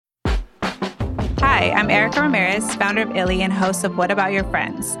Hi, I'm Erica Ramirez, founder of Illy and host of What About Your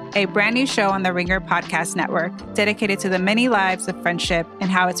Friends, a brand new show on the Ringer Podcast Network dedicated to the many lives of friendship and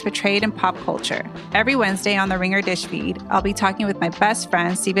how it's portrayed in pop culture. Every Wednesday on the Ringer Dish feed, I'll be talking with my best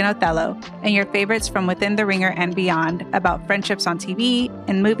friend, Stephen Othello, and your favorites from within the Ringer and beyond about friendships on TV,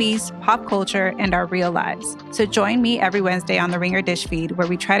 in movies, pop culture, and our real lives. So join me every Wednesday on the Ringer Dish feed, where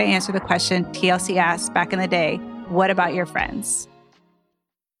we try to answer the question TLC asked back in the day, what about your friends?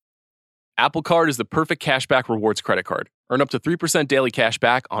 Apple Card is the perfect cashback rewards credit card. Earn up to 3% daily cash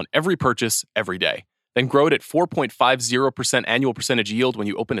back on every purchase every day. Then grow it at 4.50% annual percentage yield when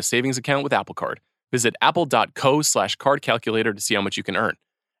you open a savings account with Apple Card. Visit apple.co/card calculator to see how much you can earn.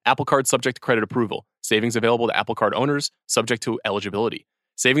 Apple Card subject to credit approval. Savings available to Apple Card owners, subject to eligibility.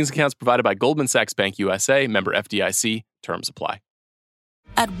 Savings accounts provided by Goldman Sachs Bank USA, member FDIC. Terms apply.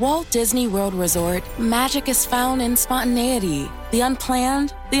 At Walt Disney World Resort, magic is found in spontaneity, the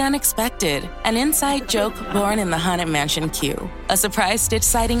unplanned, the unexpected, an inside joke born in the Haunted Mansion queue, a surprise Stitch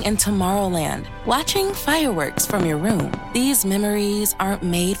sighting in Tomorrowland, watching fireworks from your room. These memories aren't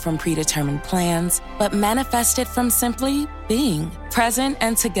made from predetermined plans, but manifested from simply being present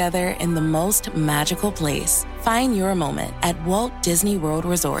and together in the most magical place. Find your moment at Walt Disney World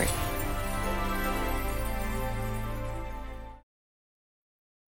Resort.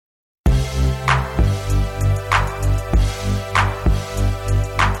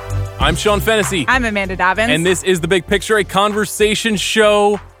 I'm Sean Fennessy. I'm Amanda Dobbins. And this is The Big Picture, a conversation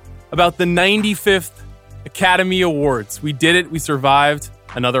show about the 95th Academy Awards. We did it. We survived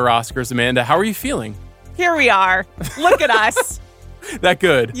another Oscars. Amanda, how are you feeling? Here we are. Look at us. That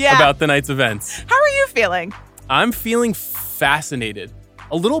good about the night's events. How are you feeling? I'm feeling fascinated,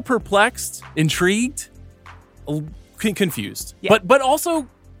 a little perplexed, intrigued, confused, but also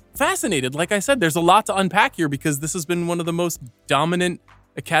fascinated. Like I said, there's a lot to unpack here because this has been one of the most dominant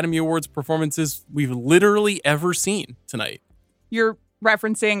Academy Awards performances we've literally ever seen tonight. You're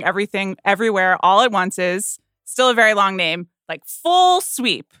referencing Everything Everywhere All at Once is still a very long name, like full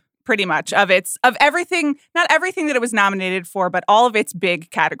sweep pretty much of everything, not everything that it was nominated for, but all of its big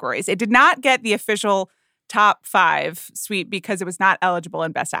categories. It did not get the official top 5 sweep because it was not eligible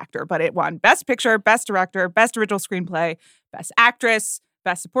in Best Actor, but it won Best Picture, Best Director, Best Original Screenplay, Best Actress,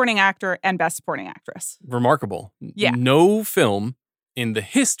 Best Supporting Actor, and Best Supporting Actress. Remarkable. Yeah. No film in the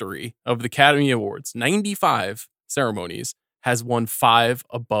history of the Academy Awards, 95 ceremonies, has won 5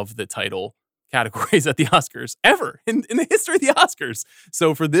 above the title categories at the Oscars ever in the history of the Oscars.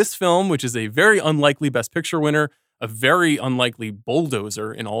 So for this film, which is a very unlikely Best Picture winner, a very unlikely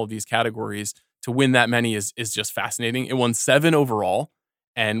bulldozer in all of these categories, to win that many is just fascinating. It won 7 overall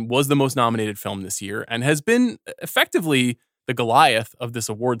and was the most nominated film this year and has been effectively the Goliath of this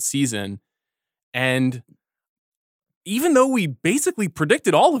award season. And even though we basically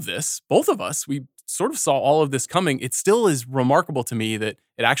predicted all of this, both of us, we sort of saw all of this coming, it still is remarkable to me that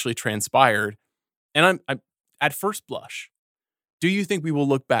it actually transpired. And I'm at first blush, do you think we will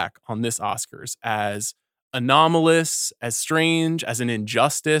look back on this Oscars as anomalous, as strange, as an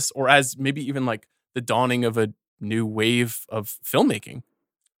injustice, or as maybe even like the dawning of a new wave of filmmaking?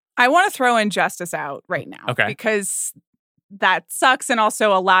 I want to throw Injustice out right now. Okay. Because that sucks, and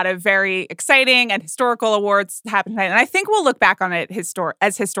also a lot of very exciting and historical awards happen tonight. And I think we'll look back on it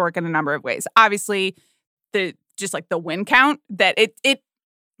as historic in a number of ways. Obviously, the win count, that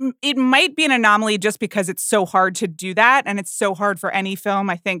it might be an anomaly just because it's so hard to do that, and it's so hard for any film,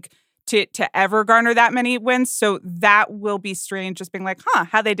 I think, to ever garner that many wins. So that will be strange, just being like,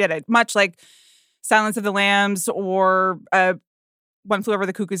 how they did it. Much like Silence of the Lambs or One Flew Over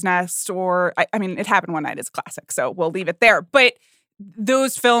the Cuckoo's Nest, or, I mean, It Happened One Night is classic, so we'll leave it there. But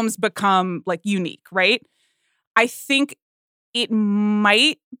those films become, like, unique, right? I think it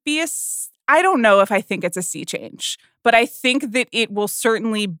might be I don't know if I think it's a sea change, but I think that it will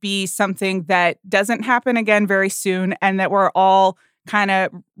certainly be something that doesn't happen again very soon, and that we're all kind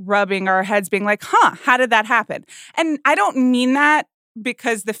of rubbing our heads being like, how did that happen? And I don't mean that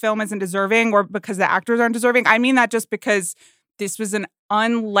because the film isn't deserving or because the actors aren't deserving. I mean that just because this was an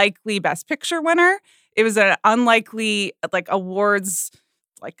unlikely Best Picture winner. It was an unlikely, like, awards,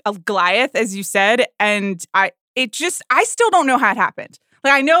 like a Goliath, as you said. And I still don't know how it happened.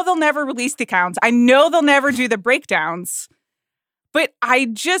 Like, I know they'll never release the counts. I know they'll never do the breakdowns. But I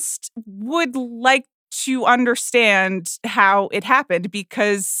just would like to understand how it happened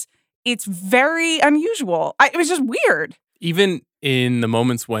because it's very unusual. It was just weird. Even in the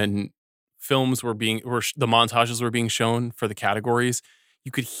moments when films were the montages were being shown for the categories,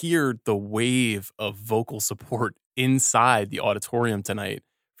 you could hear the wave of vocal support inside the auditorium tonight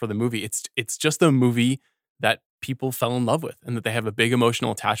for the movie. It's just a movie that people fell in love with and that they have a big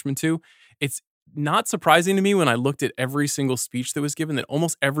emotional attachment to. It's not surprising to me when I looked at every single speech that was given that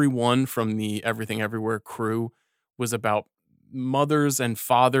almost everyone from the Everything Everywhere crew was about mothers and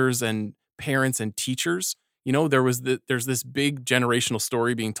fathers and parents and teachers. You know, there's this big generational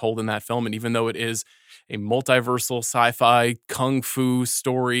story being told in that film. And even though it is a multiversal sci-fi kung fu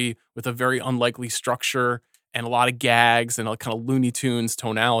story with a very unlikely structure and a lot of gags and a kind of Looney Tunes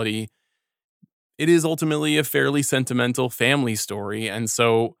tonality, it is ultimately a fairly sentimental family story. And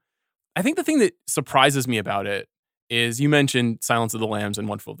so I think the thing that surprises me about it is you mentioned Silence of the Lambs and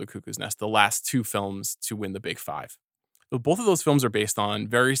One Flew Over the Cuckoo's Nest, the last two films to win the Big Five. But both of those films are based on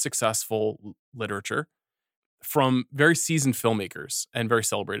very successful literature from very seasoned filmmakers and very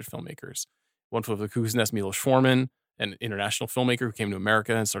celebrated filmmakers. One Flew Over the Cuckoo's Nest, Milos Forman, an international filmmaker who came to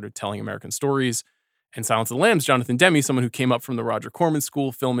America and started telling American stories. And Silence of the Lambs, Jonathan Demme, someone who came up from the Roger Corman School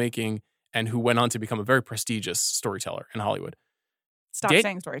of Filmmaking and who went on to become a very prestigious storyteller in Hollywood. Stop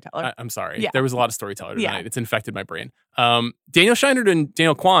saying storyteller. I'm sorry. Yeah. There was a lot of storyteller tonight. Yeah. It's infected my brain. Daniel Scheinert and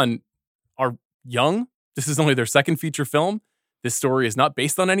Daniel Kwan are young. This is only their second feature film. This story is not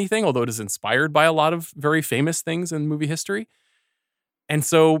based on anything, although it is inspired by a lot of very famous things in movie history. And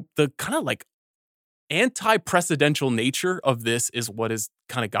so the kind of like anti-precedential nature of this is what is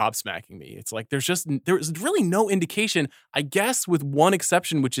kind of gobsmacking me. It's like there's really no indication, I guess, with one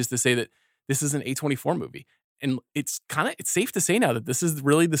exception, which is to say that this is an A24 movie. And it's safe to say now that this is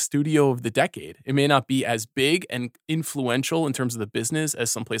really the studio of the decade. It may not be as big and influential in terms of the business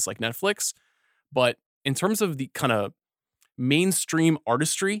as someplace like Netflix, but in terms of the kind of mainstream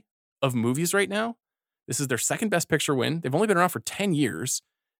artistry of movies right now, this is their second best picture win. They've only been around for 10 years.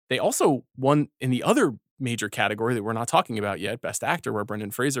 They also won in the other major category that we're not talking about yet, Best Actor, where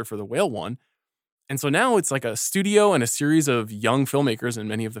Brendan Fraser for The Whale won. And so now it's like a studio and a series of young filmmakers, and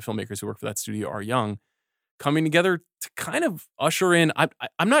many of the filmmakers who work for that studio are young, coming together to kind of usher in.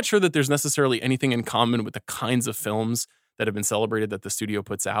 I'm not sure that there's necessarily anything in common with the kinds of films that have been celebrated that the studio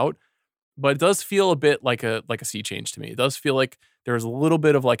puts out, but it does feel a bit like a sea change to me. It does feel like there's a little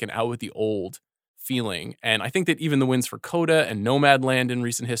bit of like an out with the old feeling. And I think that even the wins for Coda and Nomadland in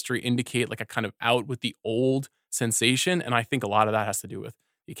recent history indicate like a kind of out with the old sensation. And I think a lot of that has to do with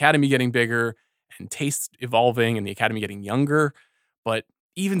the Academy getting bigger and taste evolving and the Academy getting younger. But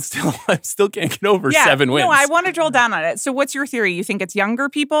even still, I still can't get over 7 wins. No, I want to drill down on it. So what's your theory? You think it's younger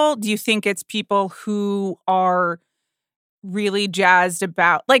people? Do you think it's people who are really jazzed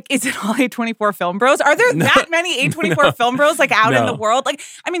about, like, is it all A24 film bros? Are there that many A24 film bros like out in the world? Like,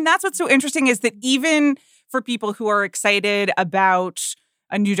 I mean, that's what's so interesting is that even for people who are excited about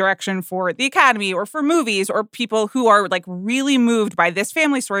a new direction for the Academy or for movies, or people who are like really moved by this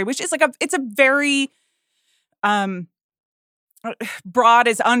family story, which is like it's a very broad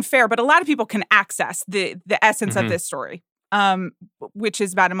is unfair, but a lot of people can access the essence of this story, which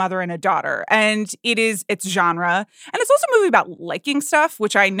is about a mother and a daughter. And it's genre. And it's also a movie about liking stuff,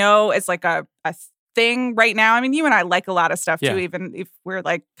 which I know is like a thing right now. I mean, you and I like a lot of stuff too, even if we're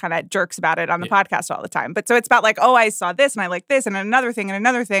like kind of jerks about it on the podcast all the time. But so it's about like, oh, I saw this and I like this and another thing and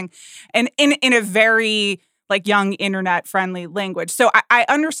another thing. And in a very like young internet friendly language. So I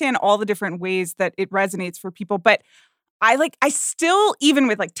understand all the different ways that it resonates for people, but I still, even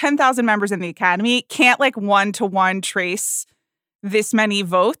with like 10,000 members in the Academy, can't like one-to-one trace this many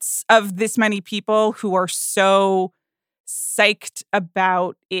votes of this many people who are so psyched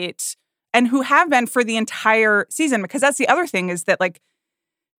about it and who have been for the entire season. Because that's the other thing is that like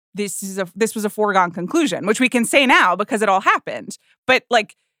this was a foregone conclusion, which we can say now because it all happened. But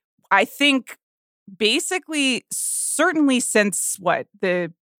like I think basically certainly since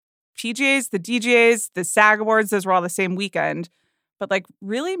the PGAs, the DGAs, the SAG Awards, those were all the same weekend. But like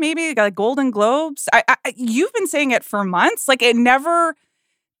really maybe like Golden Globes. You've been saying it for months. Like it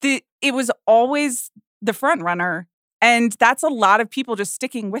was always the front runner. And that's a lot of people just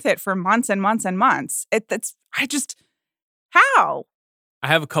sticking with it for months and months and months. How? I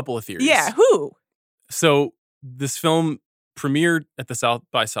have a couple of theories. Yeah, who? So this film premiered at the South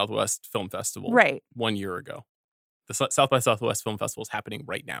by Southwest Film Festival 1 year ago. The South by Southwest Film Festival is happening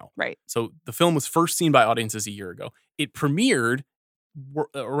right now. Right. So the film was first seen by audiences a year ago. It premiered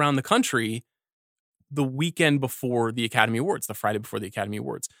around the country the weekend before the Academy Awards, the Friday before the Academy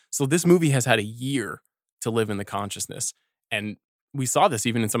Awards. So this movie has had a year to live in the consciousness. And we saw this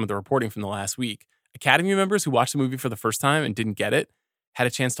even in some of the reporting from the last week. Academy members who watched the movie for the first time and didn't get it had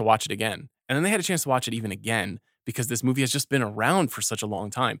a chance to watch it again. And then they had a chance to watch it even again because this movie has just been around for such a long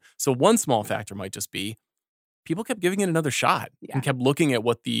time. So one small factor might just be people kept giving it another shot and kept looking at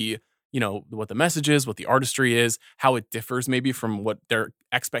what the message is, what the artistry is, how it differs maybe from what their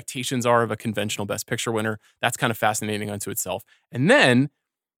expectations are of a conventional Best Picture winner. That's kind of fascinating unto itself. And then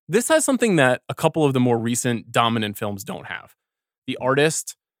This has something that a couple of the more recent dominant films don't have. The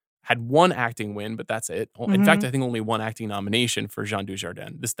Artist had one acting win, but that's it. In fact, I think only one acting nomination for Jean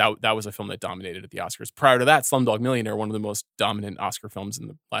Dujardin. That was a film that dominated at the Oscars. Prior to that, Slumdog Millionaire, one of the most dominant Oscar films in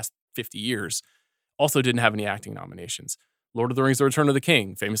the last 50 years, also didn't have any acting nominations. Lord of the Rings: The Return of the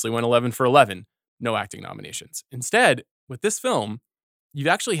King famously went 11 for 11, no acting nominations. Instead, with this film, you've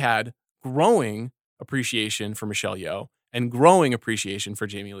actually had growing appreciation for Michelle Yeoh and growing appreciation for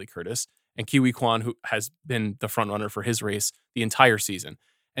Jamie Lee Curtis and Kiwi Kwan, who has been the frontrunner for his race the entire season.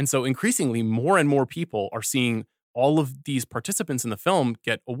 And so increasingly, more and more people are seeing all of these participants in the film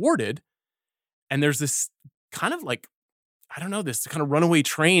get awarded. And there's this kind of like, I don't know, this kind of runaway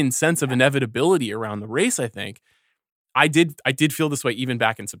train sense of inevitability around the race, I think. I did feel this way even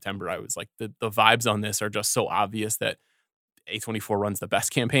back in September. I was like, the vibes on this are just so obvious that A24 runs the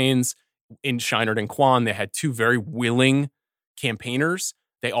best campaigns. In Scheinert and Kwan, they had two very willing campaigners.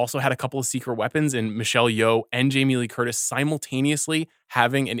 They also had a couple of secret weapons in Michelle Yeoh and Jamie Lee Curtis simultaneously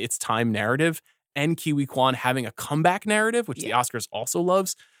having an It's Time narrative and Kiwi Kwan having a comeback narrative, which the Oscars also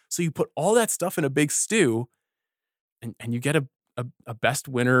loves. So you put all that stuff in a big stew and you get a best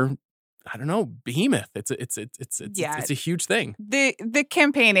winner, I don't know, behemoth. It's a huge thing. The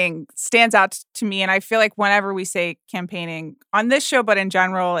campaigning stands out to me, and I feel like whenever we say campaigning on this show, but in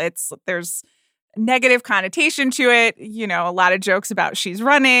general, there's negative connotation to it. You know, a lot of jokes about she's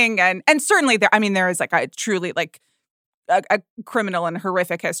running, and certainly there is like a truly like a criminal and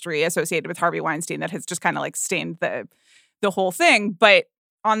horrific history associated with Harvey Weinstein that has just kind of like stained the whole thing. But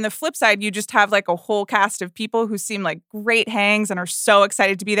on the flip side, you just have like a whole cast of people who seem like great hangs and are so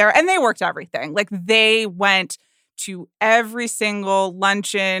excited to be there, and they worked everything. Like they went to every single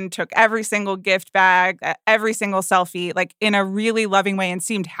luncheon, took every single gift bag, every single selfie, like in a really loving way, and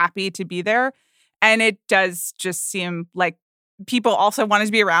seemed happy to be there. And it does just seem like people also wanted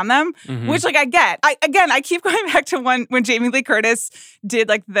to be around them, which like I get. I keep going back to when Jamie Lee Curtis did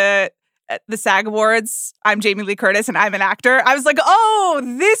like the SAG Awards, I'm Jamie Lee Curtis and I'm an actor. I was like, oh,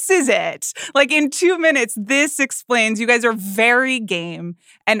 this is it. Like in 2 minutes, this explains you guys are very game.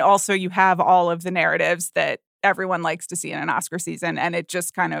 And also you have all of the narratives that everyone likes to see in an Oscar season. And it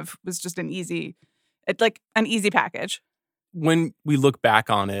just kind of was just an easy package. When we look back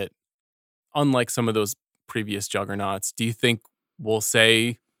on it, unlike some of those previous juggernauts, do you think we'll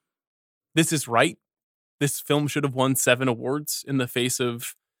say this is right? This film should have won 7 awards in the face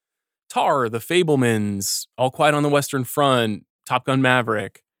of Tar, The Fabelmans, All Quiet on the Western Front, Top Gun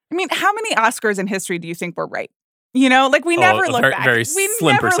Maverick. I mean, how many Oscars in history do you think were right? You know, like we never look back.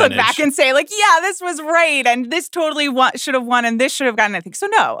 Look back and say like, yeah, this was right, and this totally should have won, and this should have gotten anything. So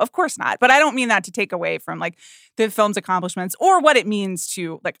no, of course not. But I don't mean that to take away from like the film's accomplishments or what it means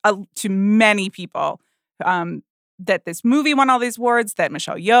to like to many people. That this movie won all these awards, that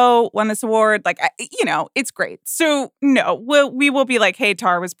Michelle Yeoh won this award. Like, you know, it's great. So, no, we will be like, hey,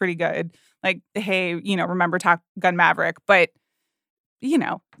 Tar was pretty good. Like, hey, you know, remember Top Gun Maverick. But, you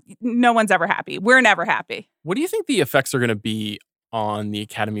know, no one's ever happy. We're never happy. What do you think the effects are going to be on the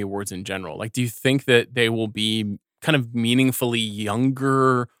Academy Awards in general? Like, do you think that they will be kind of meaningfully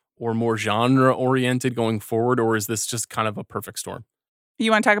younger or more genre-oriented going forward? Or is this just kind of a perfect storm? You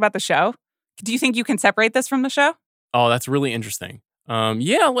want to talk about the show? Do you think you can separate this from the show? Oh, that's really interesting.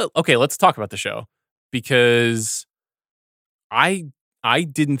 Okay, let's talk about the show because I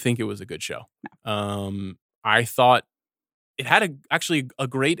didn't think it was a good show. No. I thought it had actually a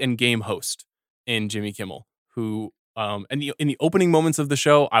great and game host in Jimmy Kimmel, who in the opening moments of the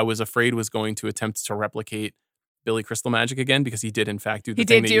show, I was afraid was going to attempt to replicate Billy Crystal magic again because he did in fact do the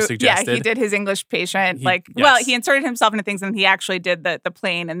thing that you suggested. Yeah, he did his English patient. He inserted himself into things and he actually did the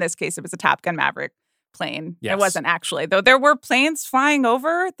plane. In this case, it was a Top Gun Maverick plane. Yes. It wasn't actually, though there were planes flying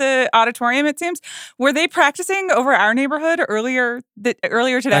over the auditorium, it seems. Were they practicing over our neighborhood earlier today?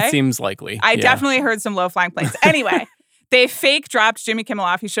 That seems likely. I definitely heard some low-flying planes. Anyway, they fake dropped Jimmy Kimmel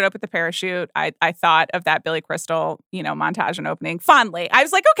off. He showed up with the parachute. I thought of that Billy Crystal, montage and opening fondly. I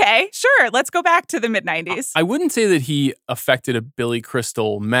was like, okay, sure, let's go back to the mid-90s. I wouldn't say that he affected a Billy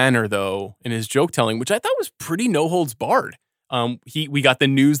Crystal manner, though, in his joke telling, which I thought was pretty no holds barred. We got the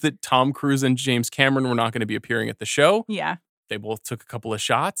news that Tom Cruise and James Cameron were not going to be appearing at the show. Yeah. They both took a couple of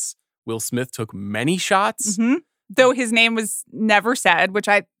shots. Will Smith took many shots. Mm-hmm. Though his name was never said, which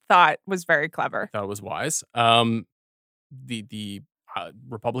I thought was very clever. That was wise. The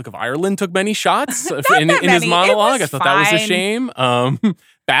Republic of Ireland took many shots in his monologue. I thought that was a shame.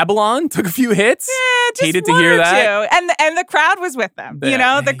 Babylon took a few hits. Just Hated to one hear or that. two. And the crowd was with them.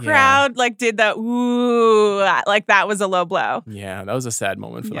 The crowd like did the ooh, like that was a low blow. Yeah, that was a sad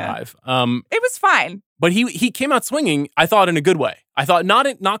moment for the Hive. It was fine. But he came out swinging, I thought, in a good way. I thought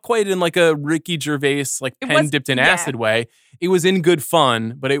not quite in like a Ricky Gervais, like pen dipped in acid way. It was in good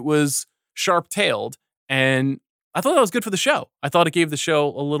fun, but it was sharp-tailed. And I thought that was good for the show. I thought it gave the show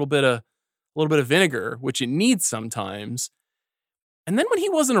a little bit of vinegar, which it needs sometimes. And then when he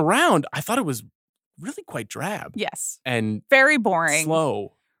wasn't around, I thought it was really quite drab. Yes. And very boring.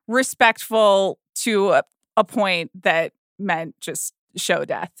 Slow. Respectful to a point that meant just show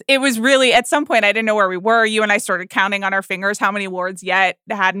death. It was really, at some point, I didn't know where we were. You and I started counting on our fingers how many awards yet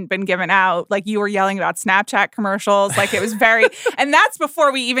hadn't been given out. Like you were yelling about Snapchat commercials. Like it was very, and that's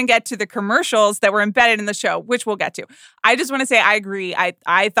before we even get to the commercials that were embedded in the show, which we'll get to. I just want to say I agree.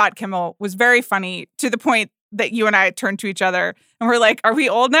 I thought Kimmel was very funny to the point that you and I turned to each other and we're like, are we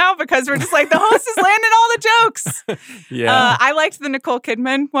old now? Because we're just like, the host is landing all the jokes. Yeah. I liked the Nicole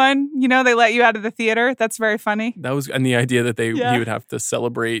Kidman one. They let you out of the theater. That's very funny. That was, and the idea that he would have to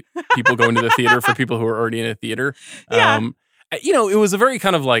celebrate people going to the theater for people who are already in a theater. Yeah. It was a very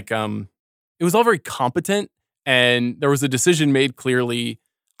kind of like, it was all very competent, and there was a decision made clearly,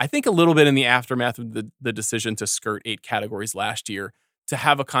 I think a little bit in the aftermath of the decision to skirt 8 categories last year, to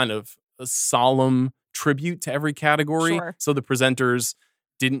have a kind of a solemn tribute to every category. Sure. So the presenters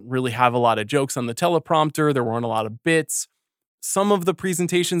didn't really have a lot of jokes on the teleprompter. There weren't a lot of bits. Some of the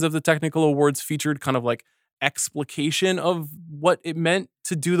presentations of the technical awards featured kind of like explication of what it meant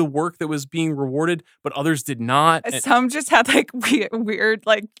to do the work that was being rewarded, but others did not. Some just had like weird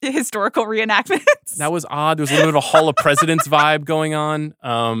like historical reenactments. That was odd. There was a little bit of a Hall of Presidents vibe going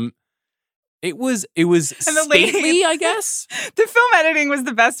on. It was stately, I guess. The film editing was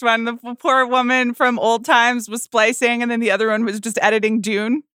the best one. The poor woman from Old Times was splicing, and then the other one was just editing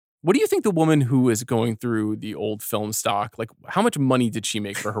Dune. What do you think the woman who is going through the old film stock, like how much money did she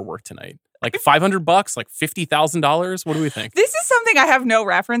make for her work tonight? Like $500, like $50,000? What do we think? This is something I have no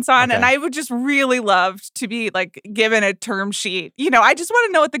reference on, Okay. and I would just really love to be like given a term sheet. I just want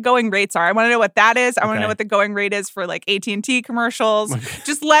to know what the going rates are. I want to know what that is. I want to know what the going rate is for like AT&T commercials.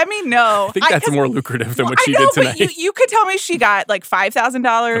 Just let me know. I think that's more lucrative than what she did tonight. But you could tell me she got like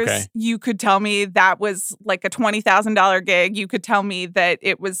 $5,000. Okay. You could tell me that was like a $20,000 gig. You could tell me that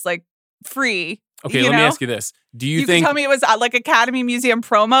it was like free. Okay, let me ask you this. Do you think... could tell me it was like Academy Museum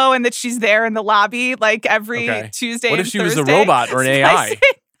promo and that she's there in the lobby like every Tuesday What and if she was a Thursday robot or an AI?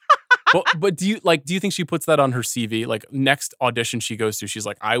 splicing? But do you think she puts that on her CV? Like next audition she goes to, she's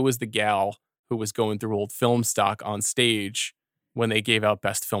like, I was the gal who was going through old film stock on stage when they gave out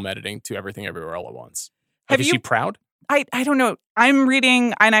best film editing to Everything Everywhere All at Once. Like, is she proud? I don't know. I'm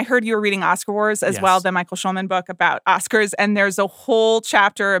reading, and I heard you were reading Oscar Wars as well, Yes. the Michael Schulman book about Oscars, and there's a whole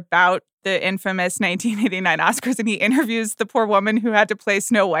chapter about the infamous 1989 Oscars, and he interviews the poor woman who had to play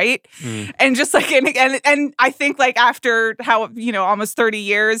Snow White, and just like, and I think like after how almost 30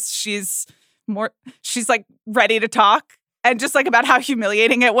 years, she's like ready to talk, and just like about how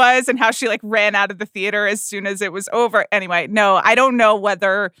humiliating it was, and how she like ran out of the theater as soon as it was over. Anyway, no, I don't know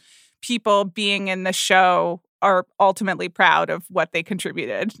whether people being in the show are ultimately proud of what they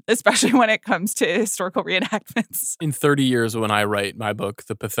contributed, especially when it comes to historical reenactments. In 30 years, when I write my book,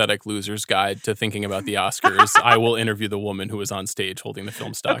 The Pathetic Loser's Guide to Thinking About the Oscars, I will interview the woman who was on stage holding the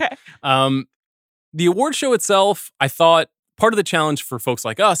film stock. Okay. The award show itself, I thought part of the challenge for folks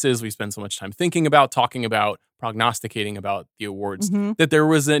like us is we spend so much time thinking about, talking about, prognosticating about the awards, that there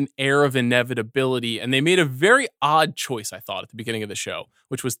was an air of inevitability. And they made a very odd choice, I thought, at the beginning of the show,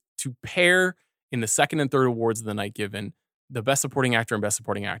 which was to pair in the second and third awards of the night given the Best Supporting Actor and Best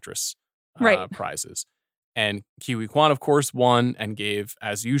Supporting Actress prizes. And Kiwi Kwan, of course, won and gave,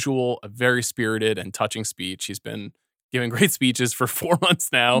 as usual, a very spirited and touching speech. He's been giving great speeches for 4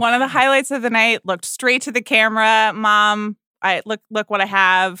 months now. One of the highlights of the night, looked straight to the camera. Mom, I look what I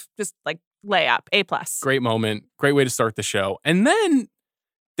have. Just like lay up, A+. Great moment. Great way to start the show. And then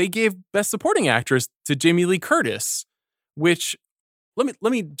they gave Best Supporting Actress to Jamie Lee Curtis, which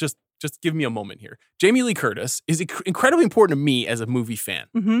let me just give me a moment here. Jamie Lee Curtis is incredibly important to me as a movie fan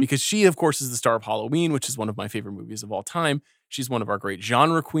because she, of course, is the star of Halloween, which is one of my favorite movies of all time. She's one of our great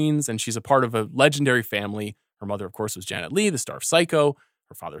genre queens, and she's a part of a legendary family. Her mother, of course, was Janet Leigh, the star of Psycho.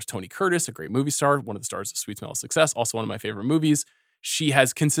 Her father is Tony Curtis, a great movie star, one of the stars of Sweet Smell of Success, also one of my favorite movies. She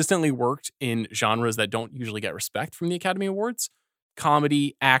has consistently worked in genres that don't usually get respect from the Academy Awards.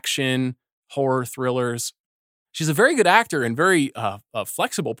 Comedy, action, horror, thrillers. She's a very good actor and very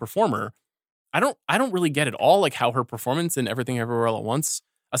flexible performer. I don't really get at all like how her performance in Everything Everywhere All at Once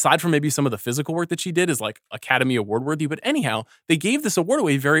aside from maybe some of the physical work that she did, is like Academy Award worthy. But anyhow, they gave this award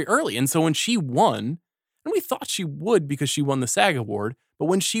away very early. And so when she won, and we thought she would because she won the SAG Award, but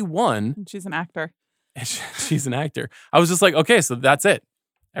when she won, She's an actor. she's an actor. I was just like, okay, so that's it.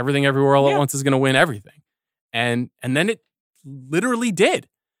 Everything Everywhere All at Once is going to win everything. And then it literally did.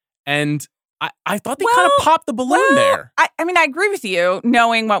 And I thought they kind of popped the balloon there. I mean, I agree with you,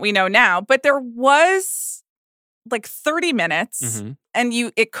 knowing what we know now, but there was like 30 minutes and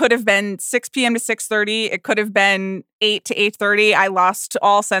it could have been 6 p.m. to 6:30. It could have been 8 to 8:30. I lost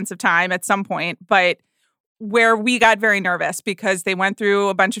all sense of time at some point, but where we got very nervous because they went through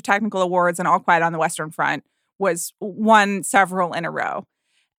a bunch of technical awards and All Quiet on the Western Front won several in a row.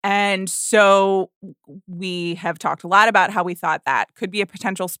 And so we have talked a lot about how we thought that could be a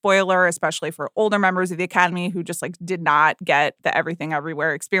potential spoiler, especially for older members of the Academy who just like did not get the Everything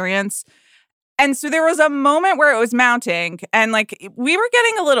Everywhere experience. And so there was a moment where it was mounting and like we were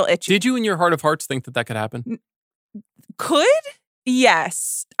getting a little itchy. Did you in your heart of hearts think that could happen? Could?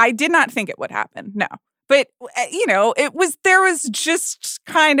 Yes. I did not think it would happen. No. But, there was just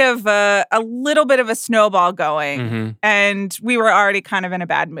kind of a little bit of a snowball going. And we were already kind of in a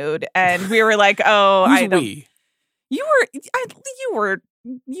bad mood. And we were like, oh, Who's we? You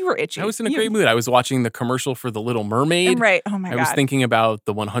were itchy. I was in a great mood. I was watching the commercial for The Little Mermaid. Right. Oh, my God. I was thinking about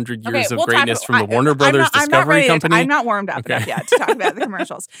the 100 years of greatness from the Warner Brothers Discovery Company. I'm not warmed up enough yet to talk about the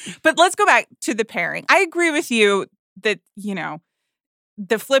commercials. But let's go back to the pairing. I agree with you that,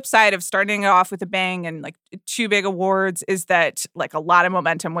 the flip side of starting it off with a bang and like 2 big awards is that like a lot of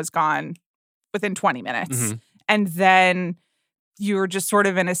momentum was gone within 20 minutes. And then you were just sort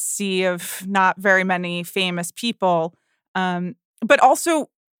of in a sea of not very many famous people. But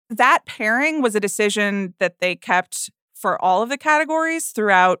also that pairing was a decision that they kept for all of the categories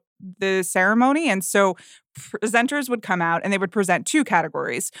throughout the ceremony. And so presenters would come out and they would present 2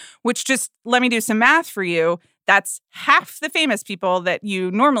 categories, which just let me do some math for you. That's half the famous people that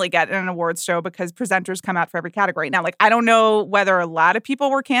you normally get in an awards show because presenters come out for every category. Now, like, I don't know whether a lot of people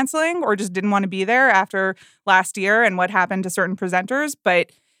were canceling or just didn't want to be there after last year and what happened to certain presenters,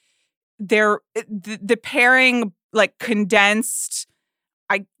 but the pairing, like, condensed,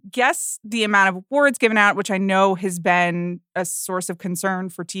 I guess, the amount of awards given out, which I know has been a source of concern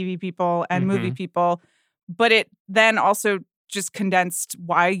for TV people and movie people, but it then also just condensed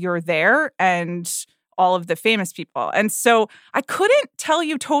why you're there and all of the famous people. And so I couldn't tell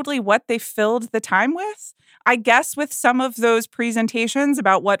you totally what they filled the time with. I guess with some of those presentations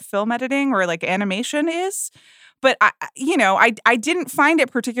about what film editing or like animation is. But I didn't find it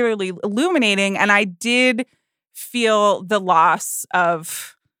particularly illuminating. And I did feel the loss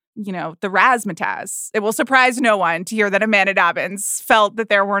of, the razzmatazz. It will surprise no one to hear that Amanda Dobbins felt that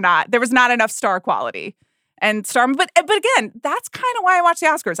there was not enough star quality and star. But again, that's kind of why I watch the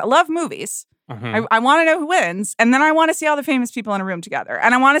Oscars. I love movies. I want to know who wins. And then I want to see all the famous people in a room together.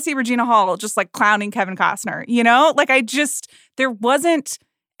 And I want to see Regina Hall just like clowning Kevin Costner, there wasn't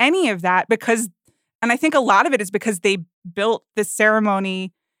any of that and I think a lot of it is because they built the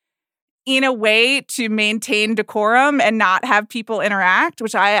ceremony in a way to maintain decorum and not have people interact,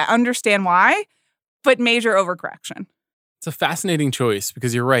 which I understand why, but major overcorrection. It's a fascinating choice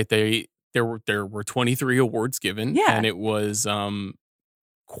because you're right. There were 23 awards given and it was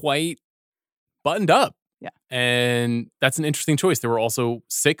quite buttoned up. Yeah. And that's an interesting choice. There were also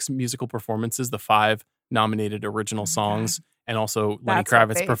 6 musical performances, the 5 nominated original songs, and also Lenny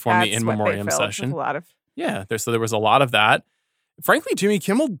Kravitz performed the In Memoriam session. So there was a lot of that. Frankly, Jimmy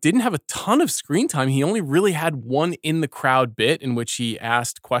Kimmel didn't have a ton of screen time. He only really had one in the crowd bit in which he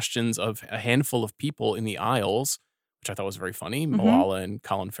asked questions of a handful of people in the aisles, which I thought was very funny. Malala and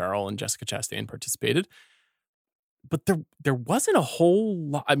Colin Farrell and Jessica Chastain participated. But there wasn't a whole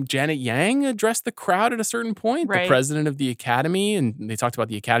lot. Janet Yang addressed the crowd at a certain point, the president of the Academy, and they talked about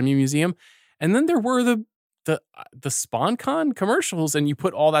the Academy Museum. And then there were the SpawnCon commercials, and you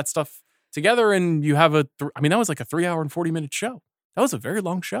put all that stuff together, and you have that was like a 3 hour and 40-minute show. That was a very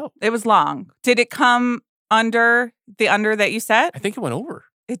long show. It was long. Did it come under that you set? I think it went over.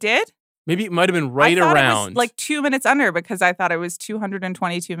 It did? Maybe it might have been right around. It was like 2 minutes under because I thought it was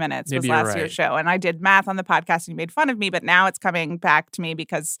 222 minutes was last year's show. And I did math on the podcast and you made fun of me, but now it's coming back to me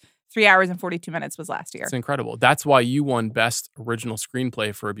because 3 hours and 42 minutes was last year. It's incredible. That's why you won Best Original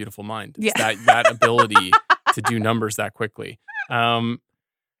Screenplay for A Beautiful Mind. It's that ability to do numbers that quickly. The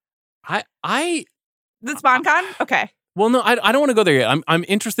SpawnCon? Okay. Well, no, I don't want to go there yet. I'm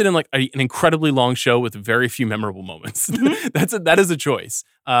interested in like an incredibly long show with very few memorable moments. That is a choice.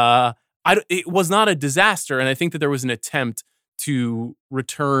 It was not a disaster, and I think that there was an attempt to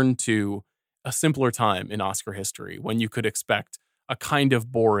return to a simpler time in Oscar history when you could expect a kind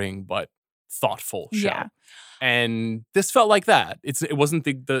of boring but thoughtful show. Yeah. And this felt like that. It wasn't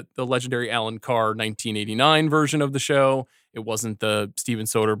the legendary Alan Carr 1989 version of the show. It wasn't the Steven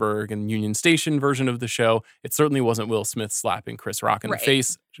Soderbergh and Union Station version of the show. It certainly wasn't Will Smith slapping Chris Rock in the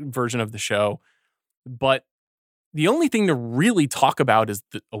face version of the show. But the only thing to really talk about is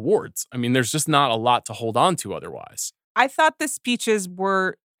the awards. I mean, there's just not a lot to hold on to otherwise. I thought the speeches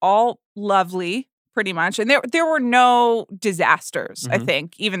were all lovely, pretty much. And there were no disasters, I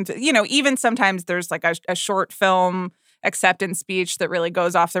think. Even sometimes there's like a short film acceptance speech that really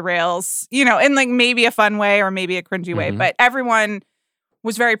goes off the rails, in like maybe a fun way or maybe a cringy way. But everyone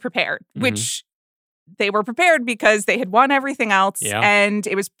was very prepared, which they were prepared because they had won everything else. And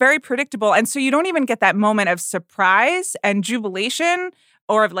it was very predictable. And so you don't even get that moment of surprise and jubilation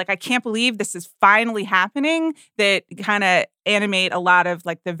or of like, I can't believe this is finally happening, that kind of animate a lot of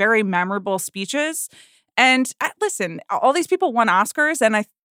like the very memorable speeches. And listen, all these people won Oscars, and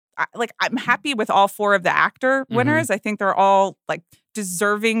I'm happy with all 4 of the actor winners. I think they're all like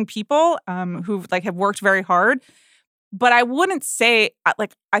deserving people who like have worked very hard. But I wouldn't say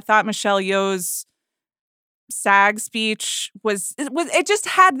I thought Michelle Yeoh's SAG speech was just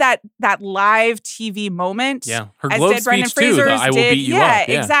had that live TV moment. Yeah, her Globe speech too. The I will beat you up.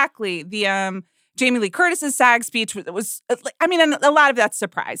 Yeah, exactly. The Jamie Lee Curtis's SAG speech was I mean, and a lot of that's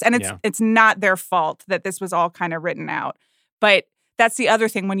surprise, and it's not their fault that this was all kind of written out. But that's the other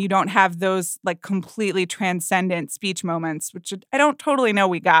thing when you don't have those like completely transcendent speech moments, which I don't totally know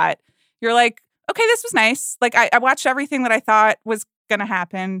we got. You're like, okay, this was nice. Like I watched everything that I thought was going to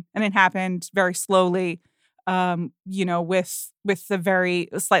happen, and it happened very slowly. With the very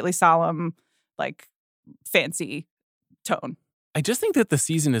slightly solemn, like fancy tone. I just think that the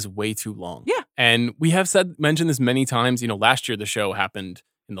season is way too long. Yeah. And we have mentioned this many times. Last year the show happened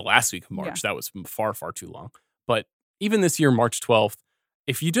in the last week of March. That was far, far too long. But even this year, March 12th,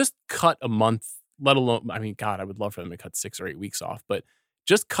 if you just cut a month, let alone, I mean, God, I would love for them to cut 6 or 8 weeks off, but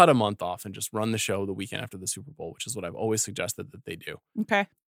just cut a month off and just run the show the weekend after the Super Bowl, which is what I've always suggested that they do. Okay.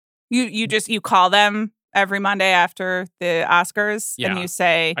 You call them every Monday after the Oscars, and you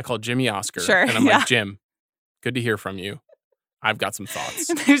say... I call Jimmy Oscar, sure, and I'm like, Jim, good to hear from you. I've got some thoughts.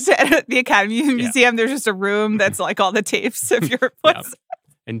 There's at the Academy Museum, there's just a room that's like all the tapes of your voice.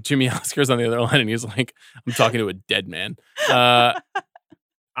 And Jimmy Oscar's on the other line, and he's like, I'm talking to a dead man. I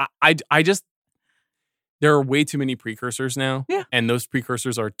just... There are way too many precursors now, and those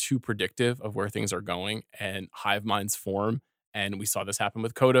precursors are too predictive of where things are going, and hive minds form. And we saw this happen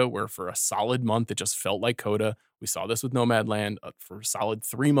with Coda, where for a solid month, it just felt like Coda. We saw this with Nomadland. For a solid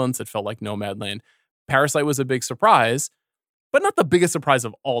 3 months, it felt like Nomadland. Parasite was a big surprise, but not the biggest surprise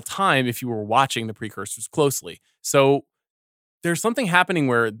of all time if you were watching the precursors closely. So there's something happening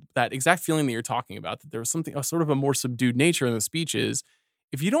where that exact feeling that you're talking about, that there was something, a sort of a more subdued nature in the speeches.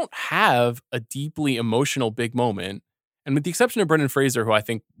 If you don't have a deeply emotional big moment, and with the exception of Brendan Fraser, who I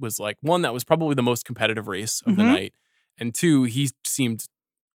think was like, one, that was probably the most competitive race of the night, and 2, he seemed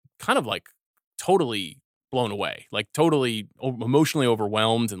kind of like totally blown away, like totally emotionally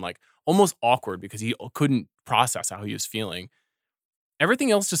overwhelmed and like almost awkward because he couldn't process how he was feeling.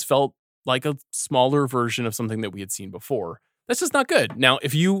 Everything else just felt like a smaller version of something that we had seen before. That's just not good. Now,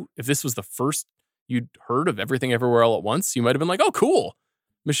 if this was the first you'd heard of Everything Everywhere All at Once, you might have been like, oh, cool.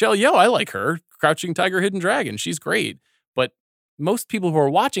 Michelle Yeoh, I like her. Crouching Tiger, Hidden Dragon. She's great. But most people who are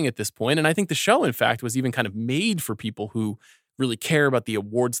watching at this point, and I think the show, in fact, was even kind of made for people who really care about the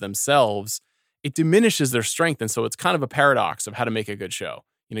awards themselves, it diminishes their strength. And so it's kind of a paradox of how to make a good show.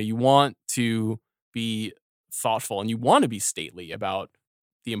 You want to be thoughtful and you want to be stately about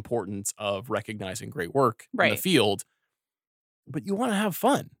the importance of recognizing great work in the field, but you want to have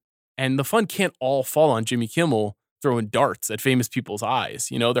fun. And the fun can't all fall on Jimmy Kimmel throwing darts at famous people's eyes.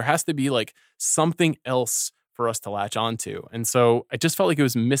 There has to be like something else for us to latch onto. And so I just felt like it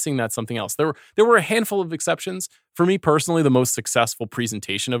was missing that something else. There were a handful of exceptions. For me personally, the most successful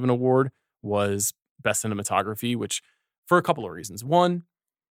presentation of an award was Best Cinematography, which for a couple of reasons. One,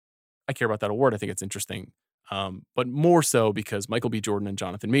 I care about that award. I think it's interesting. But more so because Michael B. Jordan and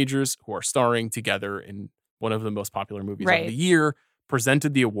Jonathan Majors, who are starring together in one of the most popular movies of the year,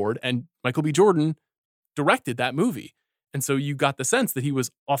 presented the award, and Michael B. Jordan directed that movie. And so you got the sense that he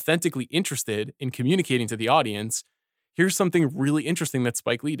was authentically interested in communicating to the audience, here's something really interesting that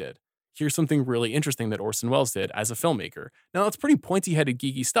Spike Lee did. Here's something really interesting that Orson Welles did as a filmmaker. Now, it's pretty pointy-headed,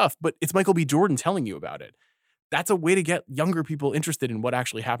 geeky stuff, but it's Michael B. Jordan telling you about it. That's a way to get younger people interested in what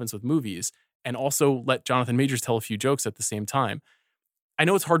actually happens with movies, and also let Jonathan Majors tell a few jokes at the same time. I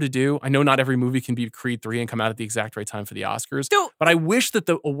know it's hard to do. I know not every movie can beat Creed 3 and come out at the exact right time for the Oscars, but I wish that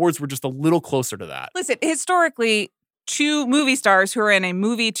the awards were just a little closer to that. Listen, historically, two movie stars who are in a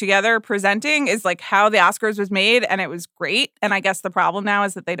movie together presenting is like how the Oscars was made, and it was great. And I guess the problem now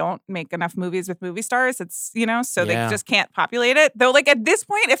is that they don't make enough movies with movie stars. It's, so they just can't populate it. Though, like, at this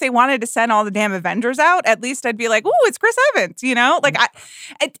point, if they wanted to send all the damn Avengers out, at least I'd be like, ooh, it's Chris Evans, Like,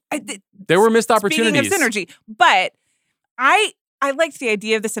 there were missed opportunities. Speaking of synergy. But I liked the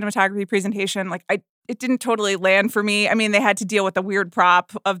idea of the cinematography presentation. Like, it didn't totally land for me. I mean, they had to deal with the weird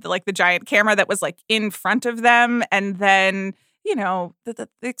prop of the giant camera that was like in front of them. And then, the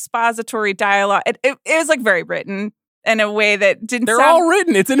expository dialogue. It was like very written in a way that didn't They're all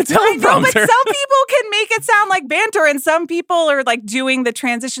written. It's in a teleprompter. I know, but some people can make it sound like banter, and some people are like doing the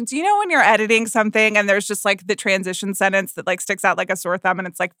transitions. When you're editing something and there's just like the transition sentence that like sticks out like a sore thumb, and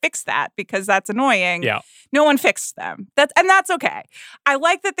it's like, fix that because that's annoying. Yeah. No one fixed them. That's okay. I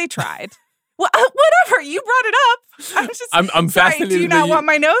like that they tried. Well, whatever. You brought it up. I'm sorry, fascinated. Do you not want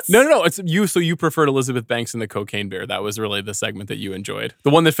my notes? No. It's you. So you preferred Elizabeth Banks and the Cocaine Bear. That was really the segment that you enjoyed.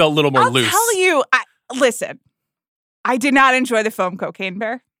 The one that felt a little more loose. I'll tell you. Listen, I did not enjoy the foam Cocaine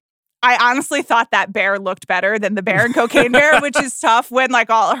Bear. I honestly thought that bear looked better than the bear in Cocaine Bear, which is tough when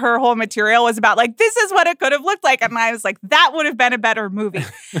like all her whole material was about like, this is what it could have looked like. And I was like, that would have been a better movie.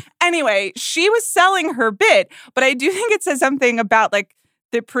 Anyway, she was selling her bit, but I do think it says something about like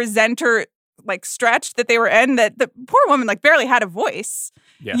the presenter like stretch that they were in, that the poor woman like barely had a voice,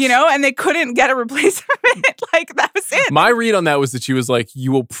 and they couldn't get a replacement. Like that was it. My read on that was that she was like,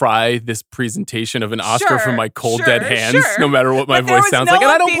 you will pry this presentation of an Oscar from my cold dead hands, no matter what my voice sounds like. And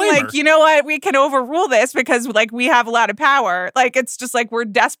I don't blame her. Like, you know what? We can overrule this because like we have a lot of power. Like it's just like we're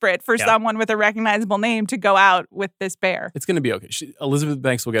desperate for someone with a recognizable name to go out with this bear. It's going to be okay. Elizabeth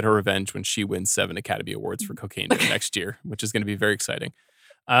Banks will get her revenge when she wins 7 Academy Awards for Cocaine Bear next year, which is going to be very exciting.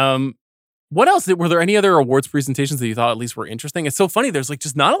 What else? Were there any other awards presentations that you thought at least were interesting? It's so funny. There's like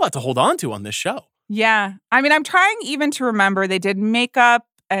just not a lot to hold on to on this show. Yeah. I mean, I'm trying even to remember. They did makeup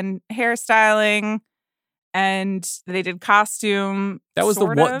and hairstyling, and they did costume. That was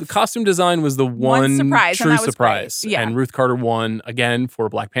the costume design was the one surprise, true surprise. Yeah. And Ruth Carter won again for a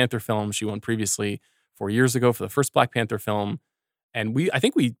Black Panther film. She won previously 4 years ago for the first Black Panther film. And I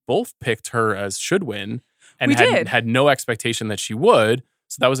think we both picked her as should win, and had no expectation that she would.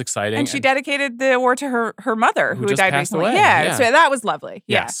 So that was exciting. And she dedicated the award to her mother, who died recently. Away. Yeah, so that was lovely.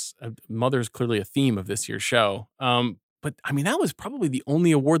 Yes. Mother's clearly a theme of this year's show. But I mean, that was probably the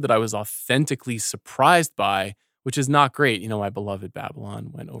only award that I was authentically surprised by, which is not great. My beloved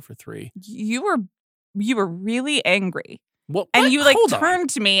Babylon went over 3. You were really angry. What? And you turned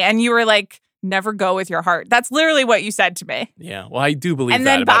to me and you were like, never go with your heart. That's literally what you said to me. Yeah, well, I do believe that. And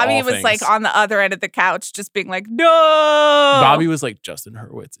then about Bobby all was things. like on the other end of the couch, just being like, no. Bobby was like, Justin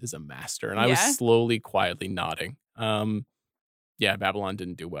Hurwitz is a master. And I was slowly, quietly nodding. Babylon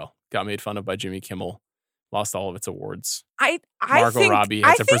didn't do well. Got made fun of by Jimmy Kimmel. Lost all of its awards. Margot Robbie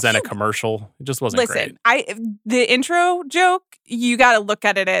had to present a commercial. It just wasn't great. The intro joke, you got to look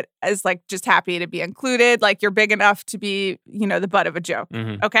at it as like just happy to be included. Like you're big enough to be, the butt of a joke.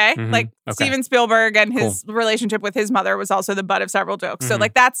 Mm-hmm. Okay? Mm-hmm. Like Steven Spielberg and his relationship with his mother was also the butt of several jokes. So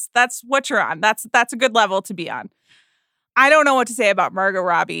like that's what you're on. That's a good level to be on. I don't know what to say about Margot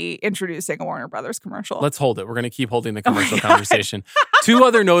Robbie introducing a Warner Brothers commercial. Let's hold it. We're going to keep holding the commercial conversation. 2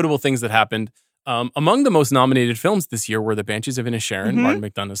 other notable things that happened. Among the most nominated films this year were The Banshees of Inisherin, Martin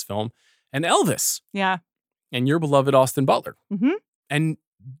McDonagh's film, and Elvis. Yeah. And your beloved Austin Butler. Mm-hmm. And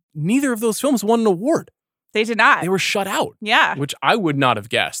neither of those films won an award. They did not. They were shut out. Yeah. Which I would not have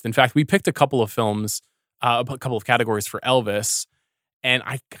guessed. In fact, we picked a couple of films, a couple of categories for Elvis, and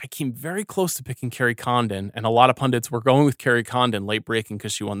I came very close to picking Carrie Condon, and a lot of pundits were going with Carrie Condon late breaking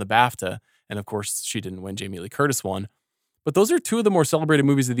because she won the BAFTA, and of course she didn't win. Jamie Lee Curtis won. But those are 2 of the more celebrated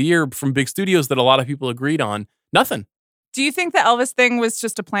movies of the year from big studios that a lot of people agreed on. Nothing. Do you think the Elvis thing was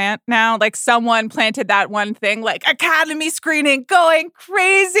just a plant now? Like someone planted that one thing, like Academy screening going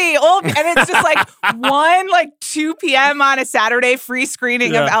crazy. And it's just like 2 p.m. on a Saturday free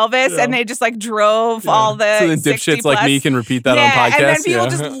screening of Elvis. Yeah. And they just like drove all the so then dipshits like me can repeat that on podcasts. And then people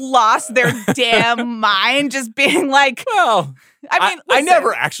just lost their damn mind just being like, well, I mean, I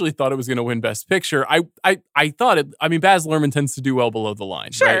never actually thought it was going to win Best Picture. I thought it. I mean, Baz Luhrmann tends to do well below the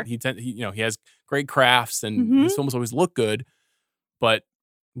line. Sure, right? He has great crafts and his films always look good, but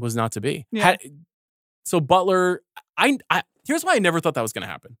was not to be. Yeah. So Butler, here's why I never thought that was going to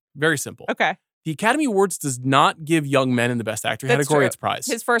happen. Very simple. Okay. The Academy Awards does not give young men in the Best Actor category its prize.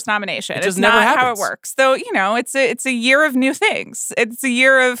 His first nomination. It just never happens. How it works. So, it's a year of new things. It's a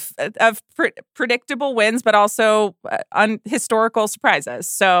year of predictable wins, but also historical surprises.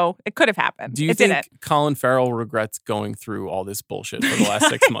 So it could have happened. Do you think Colin Farrell regrets going through all this bullshit for the last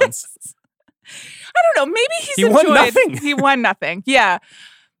 6 months? I don't know. Maybe He won nothing. He won nothing. Yeah.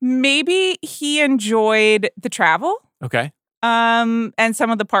 Maybe he enjoyed the travel. Okay. And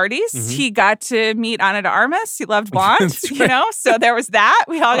some of the parties. Mhm. He got to meet Ana de Armas. He loved Blonde, That's you right. know? So there was that.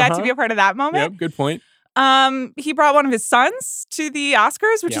 We all got to be a part of that moment. Yep, good point. He brought one of his sons to the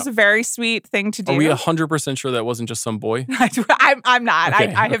Oscars, which Yeah. is a very sweet thing to do. Are we 100% sure that wasn't just some boy? I'm not.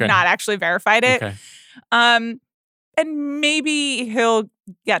 Okay, I have okay. not actually verified it. Okay. And maybe he'll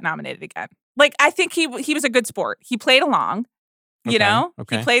get nominated again. Like, I think he was a good sport. He played along, you Okay, know?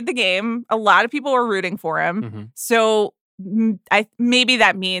 okay. He played the game. A lot of people were rooting for him. Mhm. So maybe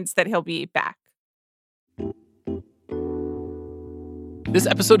that means that he'll be back. This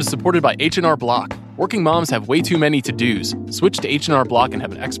episode is supported by H&R Block. Working moms have way too many to-dos. Switch to H&R Block and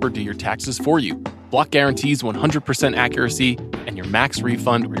have an expert do your taxes for you. Block guarantees 100% accuracy and your max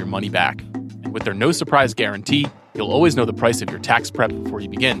refund or your money back. And with their no surprise guarantee, you'll always know the price of your tax prep before you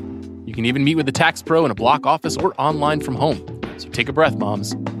begin. You can even meet with a tax pro in a Block office or online from home. So take a breath,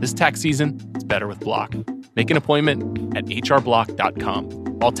 moms. This tax season, it's better with Block. Make an appointment at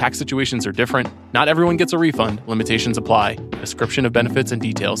hrblock.com. All tax situations are different. Not everyone gets a refund. Limitations apply. Description of benefits and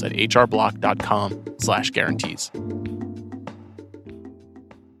details at hrblock.com/guarantees.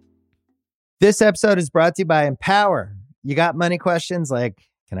 This episode is brought to you by Empower. You got money questions like,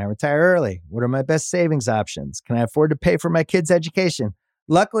 can I retire early? What are my best savings options? Can I afford to pay for my kids' education?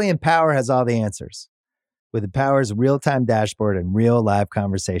 Luckily, Empower has all the answers. With Empower's real-time dashboard and real live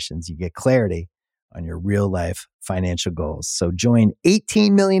conversations, you get clarity on your real-life financial goals. So join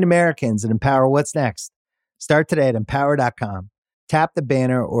 18 million Americans and Empower What's Next. Start today at empower.com. Tap the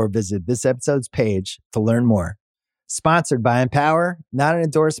banner or visit this episode's page to learn more. Sponsored by Empower, not an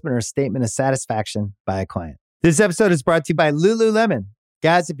endorsement or a statement of satisfaction by a client. This episode is brought to you by Lululemon.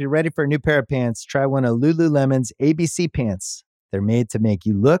 Guys, if you're ready for a new pair of pants, try one of Lululemon's ABC pants. They're made to make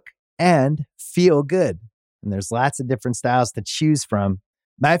you look and feel good. And there's lots of different styles to choose from.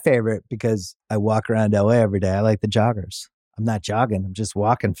 My favorite, because I walk around LA every day, I like the joggers. I'm not jogging, I'm just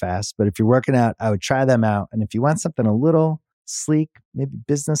walking fast. But if you're working out, I would try them out. And if you want something a little sleek, maybe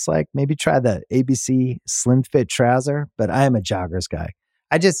business-like, maybe try the ABC Slim Fit trouser. But I am a joggers guy.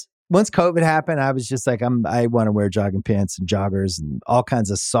 Once COVID happened, I was just like, I want to wear jogging pants and joggers and all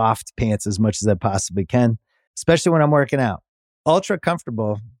kinds of soft pants as much as I possibly can, especially when I'm working out. Ultra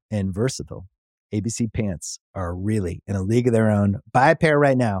comfortable and versatile. ABC pants are really in a league of their own. Buy a pair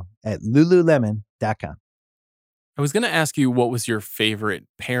right now at lululemon.com. I was going to ask you what was your favorite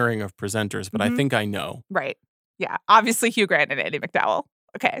pairing of presenters, but I think I know. Right. Yeah. Obviously, Hugh Grant and Andie MacDowell.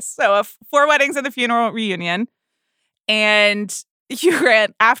 Okay. So 4 weddings and the funeral reunion. And Hugh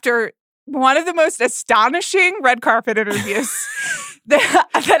Grant, after one of the most astonishing red carpet interviews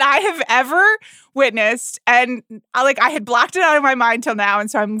that I have ever witnessed, and I had blocked it out of my mind till now, and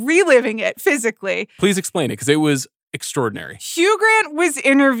so I'm reliving it physically. Please explain it, because it was extraordinary. Hugh Grant was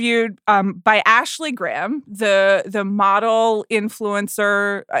interviewed by Ashley Graham, the model,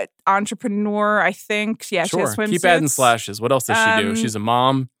 influencer, entrepreneur, I think. Yeah, she has Sure. swimsuits. Keep adding slashes. What else does she do? She's a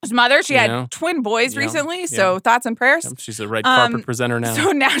mom. His mother, she You had know? twin boys Yeah. recently, so thoughts and prayers. She's a red carpet presenter now.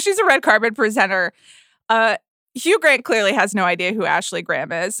 So now she's a red carpet presenter. Hugh Grant clearly has no idea who Ashley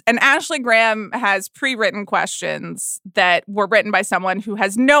Graham is. And Ashley Graham has pre-written questions that were written by someone who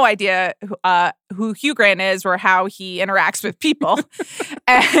has no idea who Hugh Grant is or how he interacts with people.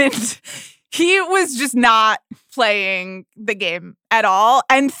 And he was just not playing the game at all.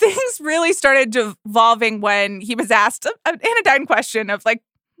 And things really started devolving when he was asked an anodyne question of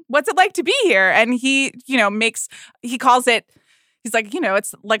what's it like to be here? And he, he calls it, he's like,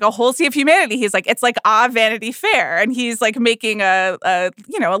 it's like a whole sea of humanity. He's like, it's like Vanity Fair. And he's making a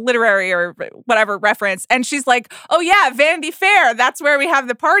literary or whatever reference. And she's like, oh yeah, Vanity Fair. That's where we have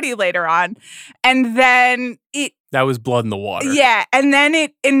the party later on. And then that was blood in the water. Yeah. And then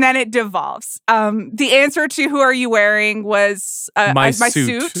it devolves. The answer to who are you wearing was my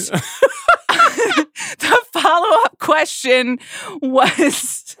suit. suit. The follow-up question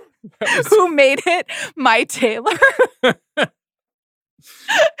was who made it? My tailor.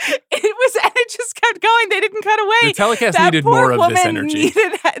 It just kept going. They didn't cut away. The telecast that needed poor more of woman this energy.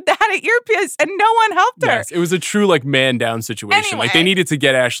 Needed that earpiece, and no one helped her. Yes, it was a true man down situation. Anyway. They needed to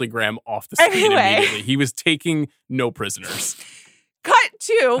get Ashley Graham off the screen Anyway. immediately. He was taking no prisoners. Cut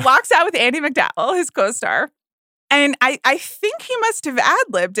to walks out with Andie MacDowell, his co-star. And I think he must have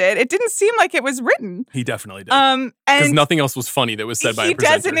ad-libbed it. It didn't seem like it was written. He definitely did. And Because nothing else was funny that was said by a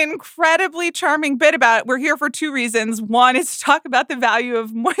presenter. He does an incredibly charming bit about, we're here for 2 reasons. One is to talk about the value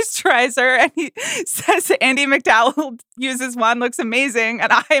of moisturizer. And he says that Andie MacDowell uses one, looks amazing.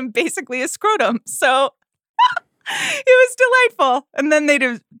 And I am basically a scrotum. So it was delightful. And then they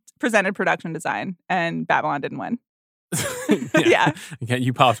presented production design, and Babylon didn't win. Yeah.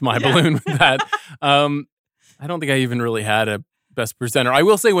 You popped my balloon with that. I don't think I even really had a best presenter. I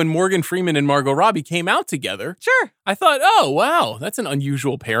will say when Morgan Freeman and Margot Robbie came out together, Sure. I thought, oh, wow, that's an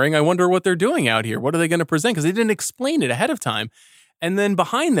unusual pairing. I wonder what they're doing out here. What are they going to present? Because they didn't explain it ahead of time. And then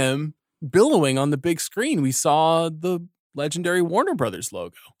behind them, billowing on the big screen, we saw the legendary Warner Brothers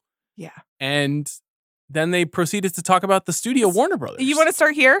logo. Yeah. And then they proceeded to talk about the studio Warner Brothers. You want to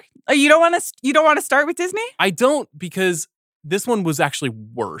start here? You don't want to start with Disney? I don't, because this one was actually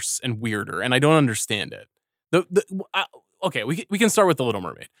worse and weirder, and I don't understand it. Okay, we can start with The Little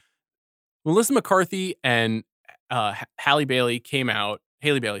Mermaid. Melissa McCarthy and Halle Bailey came out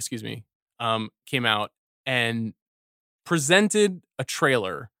and presented a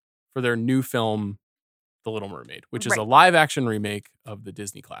trailer for their new film, The Little Mermaid, which is a live-action remake of the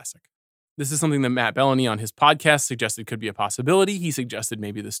Disney classic. This is something that Matt Bellany on his podcast suggested could be a possibility. He suggested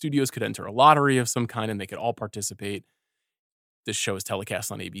maybe the studios could enter a lottery of some kind and they could all participate. This show is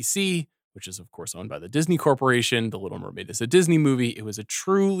telecast on ABC, which is, of course, owned by the Disney Corporation. The Little Mermaid is a Disney movie. It was a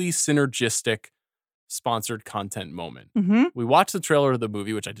truly synergistic sponsored content moment. Mm-hmm. We watched the trailer of the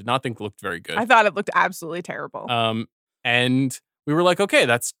movie, which I did not think looked very good. I thought it looked absolutely terrible. And we were like, okay,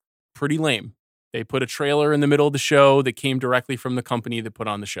 that's pretty lame. They put a trailer in the middle of the show that came directly from the company that put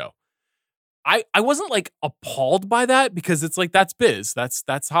on the show. I wasn't like appalled by that because it's like, that's biz.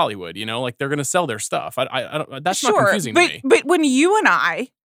 That's Hollywood, you know, like they're going to sell their stuff. I don't, that's not confusing to me. But when you and I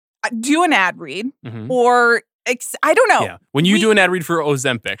do an ad read or I don't know. Yeah. When you do an ad read for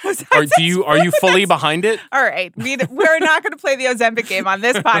Ozempic, are you fully behind it? All right. We're not going to play the Ozempic game on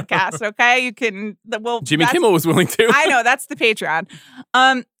this podcast. Okay. You can, Jimmy Kimmel was willing to. I know, that's the Patreon.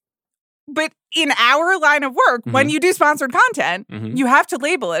 But in our line of work, when you do sponsored content, you have to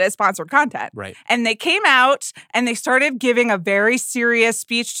label it as sponsored content. Right. And they came out and they started giving a very serious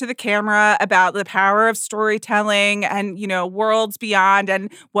speech to the camera about the power of storytelling and, you know, worlds beyond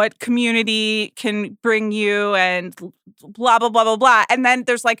and what community can bring you and blah, blah, blah, blah, blah. And then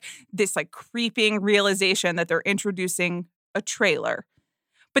there's like this like creeping realization that they're introducing a trailer.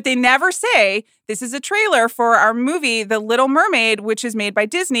 But they never say, this is a trailer for our movie, The Little Mermaid, which is made by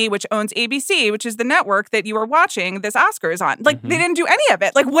Disney, which owns ABC, which is the network that you are watching this Oscars on. Like, they didn't do any of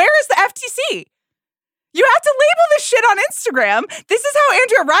it. Like, where is the FTC? You have to label this shit on Instagram. This is how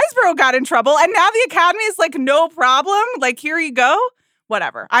Andrea Riseborough got in trouble. And now the Academy is like, no problem. Like, here you go.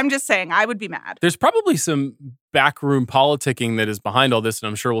 Whatever. I'm just saying, I would be mad. There's probably some backroom politicking that is behind all this, and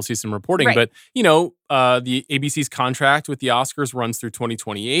I'm sure we'll see some reporting. Right. But, you know, the ABC's contract with the Oscars runs through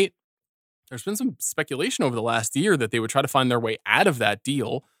 2028. There's been some speculation over the last year that they would try to find their way out of that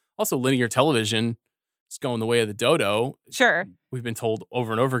deal. Also, linear television is going the way of the dodo. Sure. We've been told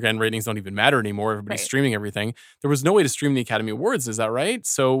over and over again, ratings don't even matter anymore. Everybody's Right. streaming everything. There was no way to stream the Academy Awards. Is that right?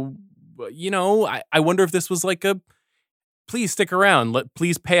 So, you know, I wonder if this was like a, please stick around.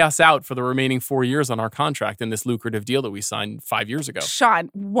 Please pay us out for the remaining 4 years on our contract in this lucrative deal that we signed 5 years ago. Sean,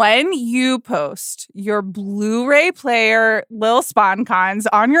 when you post your Blu-ray player Lil Spawn cons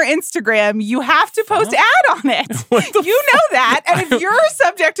on your Instagram, you have to post ad on it. You know that. And if you're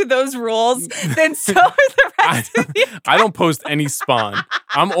subject to those rules, then so are the rest of the I don't post any Spawn.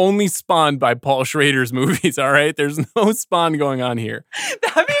 I'm only spawned by Paul Schrader's movies, all right? There's no Spawn going on here.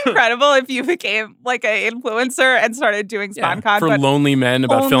 That'd be incredible if you became like an influencer and started doing Spawn con. For but lonely men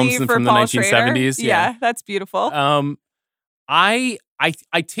about films only from the Paul 1970s. Schrader. Yeah, that's beautiful. I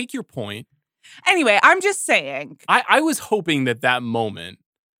take your point. Anyway, I'm just saying. I was hoping that moment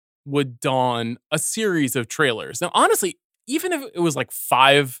would dawn a series of trailers. Now, honestly, even if it was like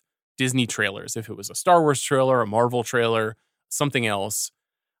 5 Disney trailers, if it was a Star Wars trailer, a Marvel trailer, something else,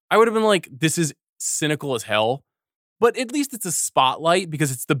 I would have been like, this is cynical as hell. But at least it's a spotlight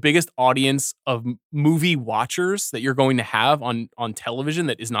because it's the biggest audience of movie watchers that you're going to have on television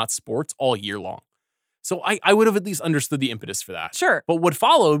that is not sports all year long. So I would have at least understood the impetus for that. Sure. But what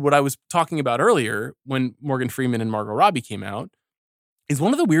followed, what I was talking about earlier when Morgan Freeman and Margot Robbie came out, is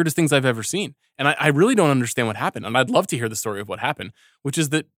one of the weirdest things I've ever seen. And I really don't understand what happened. And I'd love to hear the story of what happened, which is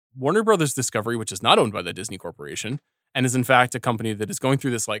that Warner Brothers Discovery, which is not owned by the Disney Corporation, and is in fact a company that is going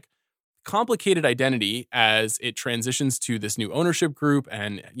through this like complicated identity as it transitions to this new ownership group.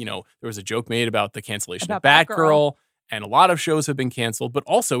 And, you know, there was a joke made about the cancellation of Batgirl, and a lot of shows have been canceled, but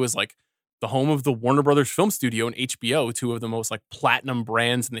also is like the home of the Warner Brothers Film Studio and HBO, 2 of the most like platinum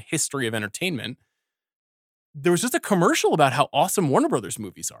brands in the history of entertainment. There was just a commercial about how awesome Warner Brothers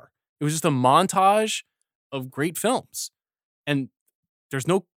movies are. It was just a montage of great films. And there's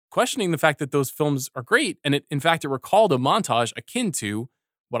no questioning the fact that those films are great. And in fact, it recalled a montage akin to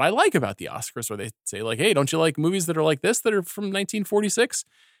what I like about the Oscars, where they say like, hey, don't you like movies that are like this, that are from 1946?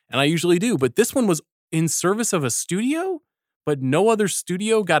 and I usually do. But this one was in service of a studio, but no other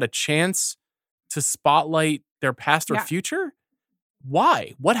studio got a chance to spotlight their past or future.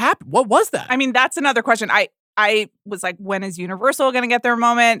 Why? What happened? What was that? I mean, that's another question. I was like, when is Universal going to get their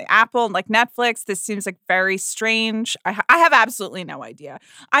moment? Apple, like Netflix, this seems like very strange. I have absolutely no idea.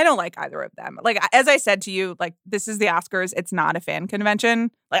 I don't like either of them. Like, as I said to you, like, this is the Oscars. It's not a fan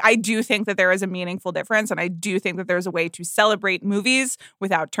convention. Like, I do think that there is a meaningful difference. And I do think that there's a way to celebrate movies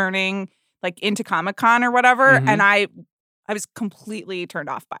without turning like into Comic-Con or whatever. Mm-hmm. And I was completely turned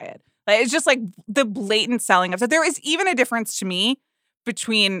off by it. Like, it's just like the blatant selling of it. There is even a difference to me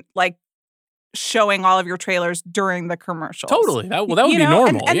between like showing all of your trailers during the commercials. Totally. That would be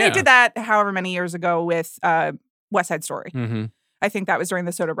normal. And they did that however many years ago with West Side Story. Mm-hmm. I think that was during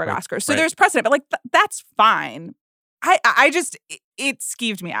the Soderbergh Oscars. So right. there's precedent, but like that's fine. I just, it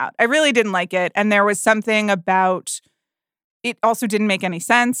skeeved me out. I really didn't like it. And there was something about, it also didn't make any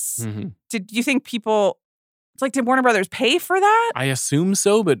sense. Mm-hmm. Did you think people, like, did Warner Brothers pay for that? I assume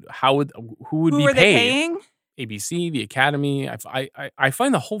so, but who would be were they paying? paying? ABC, the Academy. I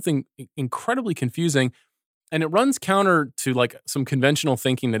find the whole thing incredibly confusing, and it runs counter to like some conventional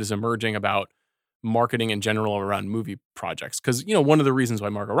thinking that is emerging about marketing in general around movie projects. Because, you know, one of the reasons why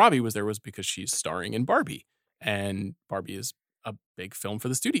Margot Robbie was there was because she's starring in Barbie, and Barbie is a big film for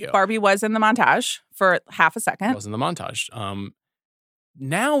the studio. Barbie was in the montage for half a second. Was in the montage.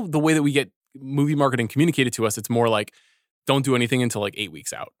 Now the way that we get movie marketing communicated to us, it's more like, don't do anything until like 8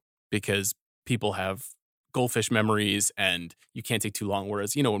 weeks out because people have goldfish memories and you can't take too long.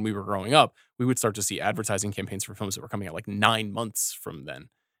 Whereas, you know, when we were growing up, we would start to see advertising campaigns for films that were coming out like 9 months from then.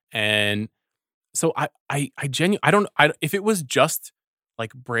 And so if it was just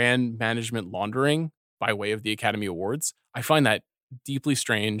like brand management laundering by way of the Academy Awards, I find that deeply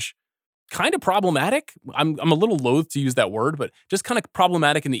strange, kind of problematic. I'm a little loath to use that word, but just kind of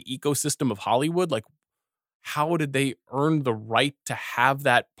problematic in the ecosystem of Hollywood. Like, how did they earn the right to have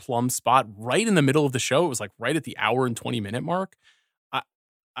that plum spot right in the middle of the show? It was like right at the hour and 20-minute mark.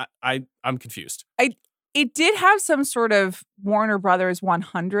 I'm confused. It did have some sort of Warner Brothers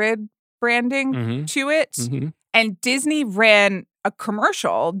 100 branding to it. Mm-hmm. And Disney ran a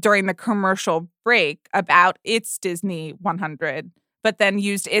commercial during the commercial break about its Disney 100, but then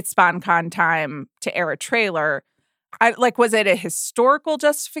used its SponCon time to air a trailer. Was it a historical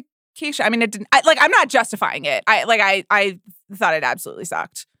justification? I mean, it didn't. I'm not justifying it. I thought it absolutely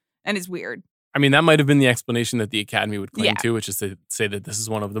sucked, and it's weird. I mean, that might have been the explanation that the Academy would claim to, which is to say that this is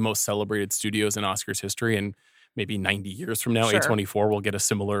one of the most celebrated studios in Oscars history, and maybe 90 years from now, sure, A24 will get a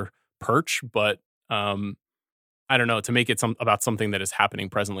similar perch. But I don't know. To make it about something that is happening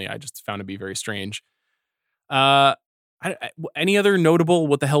presently, I just found it to be very strange. Any other notable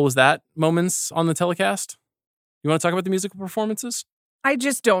 "what the hell was that" moments on the telecast? You want to talk about the musical performances? I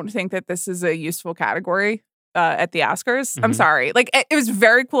just don't think that this is a useful category at the Oscars. Mm-hmm. I'm sorry. Like, it was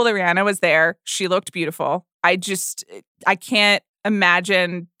very cool that Rihanna was there. She looked beautiful. I can't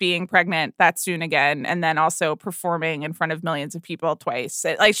imagine being pregnant that soon again and then also performing in front of millions of people twice.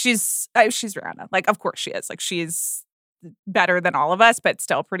 She's Rihanna. Like, of course she is. Like, she's better than all of us, but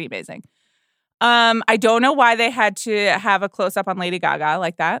still pretty amazing. I don't know why they had to have a close-up on Lady Gaga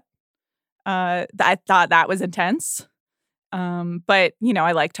like that. I thought that was intense. But, you know,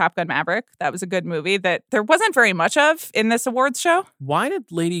 I like Top Gun Maverick. That was a good movie that there wasn't very much of in this awards show. Why did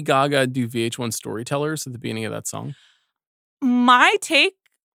Lady Gaga do VH1 Storytellers at the beginning of that song? My take,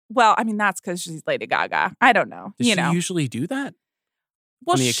 well, I mean, that's because she's Lady Gaga. I don't know. Does she usually do that?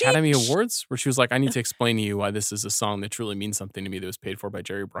 Well, on the Academy Awards, where she was like, I need to explain to you why this is a song that truly means something to me that was paid for by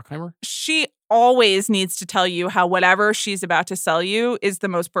Jerry Bruckheimer. She always needs to tell you how whatever she's about to sell you is the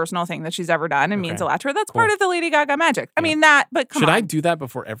most personal thing that she's ever done and means a lot to her. That's part of the Lady Gaga magic. I mean, but come on. Should I do that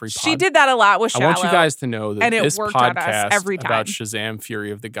before every pod? She did that a lot with Shallow. I want you guys to know that this podcast every time. about Shazam! Fury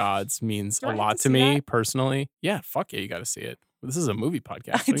of the Gods means a lot to me personally. Yeah, fuck yeah, you got to see it. This is a movie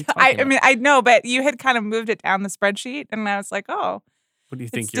podcast. I mean, I know, but you had kind of moved it down the spreadsheet, and I was like, oh. What do you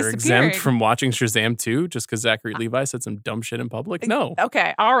think? You're exempt from watching Shazam 2 just because Zachary Levi said some dumb shit in public? No.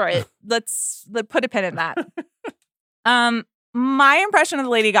 Okay. All right. Let's put a pin in that. My impression of the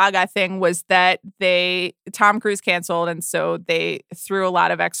Lady Gaga thing was that Tom Cruise canceled, and so they threw a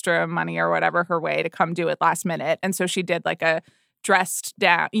lot of extra money or whatever her way to come do it last minute. And so she did like a dressed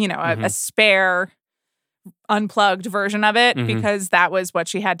down, you know, a spare unplugged version of it because that was what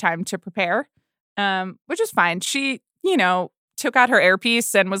she had time to prepare, which is fine. She, you know, took out her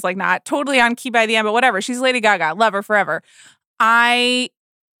earpiece and was like not totally on key by the end, but whatever. She's Lady Gaga. Love her forever. I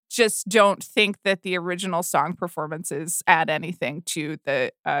just don't think that the original song performances add anything to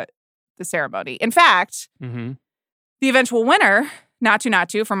the ceremony. In fact, the eventual winner,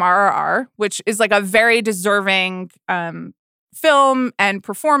 Naatu from RRR, which is like a very deserving film and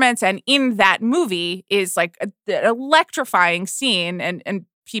performance. And in that movie is like an electrifying scene, and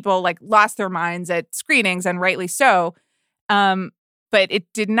people like lost their minds at screenings, and rightly so. But it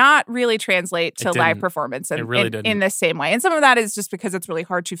did not really translate to live performance in the same way. And some of that is just because it's really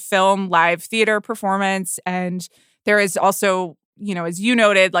hard to film live theater performance. And there is also, as you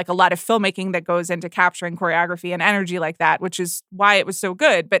noted, like a lot of filmmaking that goes into capturing choreography and energy like that, which is why it was so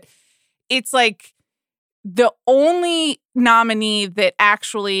good. But it's like the only nominee that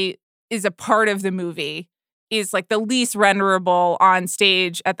actually is a part of the movie is like the least renderable on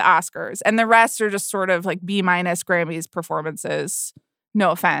stage at the Oscars. And the rest are just sort of like B- Grammys performances.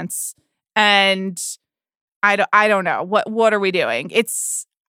 No offense. And I don't know. What are we doing?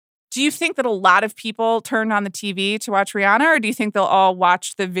 Do you think that a lot of people turned on the TV to watch Rihanna, or do you think they'll all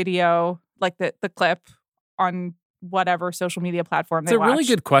watch the video, like the clip on whatever social media platform they watch? It's a really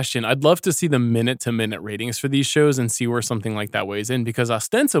good question. I'd love to see the minute-to-minute ratings for these shows and see where something like that weighs in, because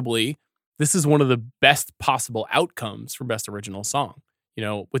ostensibly, this is one of the best possible outcomes for Best Original Song.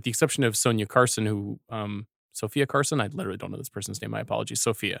 With the exception of Sophia Carson, Sophia Carson? I literally don't know this person's name. My apologies.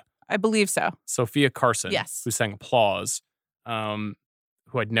 Sophia. I believe so. Sophia Carson. Yes. Who sang Applause,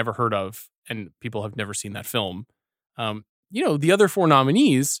 who I'd never heard of, and people have never seen that film. The other 4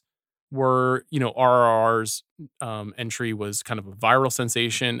 nominees were, RRR's entry was kind of a viral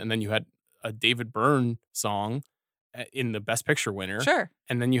sensation, and then you had a David Byrne song in the Best Picture winner. Sure.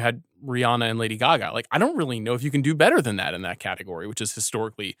 And then you had Rihanna and Lady Gaga. Like, I don't really know if you can do better than that in that category, which is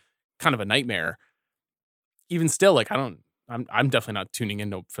historically kind of a nightmare. Even still, like, I'm definitely not tuning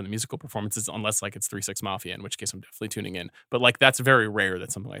in for the musical performances unless like it's 3 6 Mafia, in which case I'm definitely tuning in. But like, that's very rare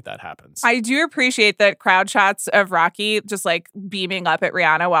that something like that happens. I do appreciate that crowd shots of Rocky just like beaming up at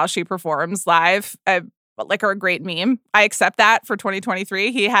Rihanna while she performs live. Like, are a great meme. I accept that for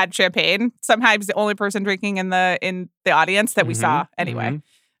 2023. He had champagne. Somehow he was the only person drinking in the audience that we saw anyway.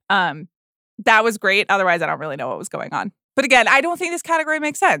 That was great. Otherwise, I don't really know what was going on. But again, I don't think this category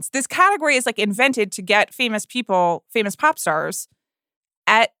makes sense. This category is like invented to get famous people, famous pop stars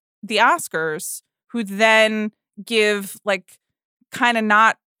at the Oscars who then give like kind of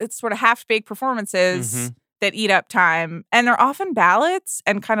not, it's sort of half-baked performances that eat up time. And they're often ballads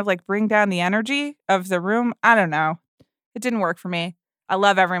and kind of like bring down the energy of the room. I don't know. It didn't work for me. I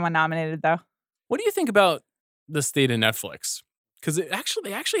love everyone nominated though. What do you think about the state of Netflix? Because they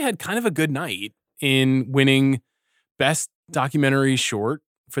actually had kind of a good night in winning Best Documentary Short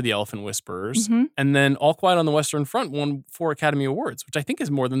for The Elephant Whisperers. And then All Quiet on the Western Front won 4 Academy Awards, which I think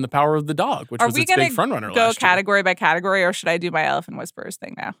is more than The Power of the Dog, which was its big frontrunner last year. Are we going to go category by category, or should I do my Elephant Whisperers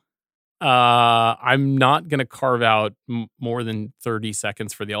thing now? I'm not going to carve out more than 30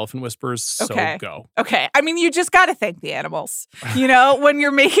 seconds for The Elephant Whisperers, so go. Okay. I mean, you just got to thank the animals. When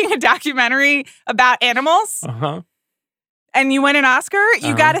you're making a documentary about animals and you win an Oscar,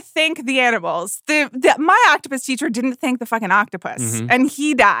 you got to thank the animals. My octopus teacher didn't thank the fucking octopus, and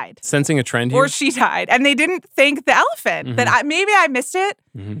he died. Sensing a trend here? Or she died. And they didn't thank the elephant. Maybe I missed it,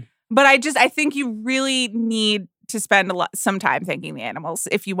 but I think you really need to spend some time thanking the animals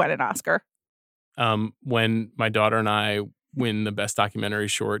if you win an Oscar. When my daughter and I win the Best Documentary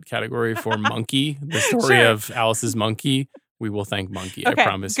Short category for Monkey, the story of Alice's monkey, we will thank Monkey. Okay, I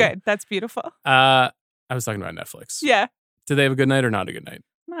promise you. Good. That's beautiful. I was talking about Netflix. Yeah. Did they have a good night or not a good night?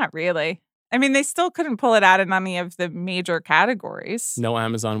 Not really. I mean, they still couldn't pull it out in any of the major categories. No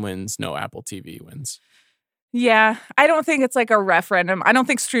Amazon wins. No Apple TV wins. Yeah, I don't think it's like a referendum. I don't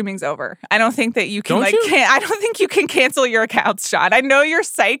think streaming's over. I don't think that you can I don't think you can cancel your accounts, Sean. I know you're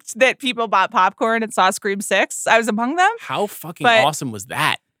psyched that people bought popcorn and saw Scream 6. I was among them. How fucking awesome was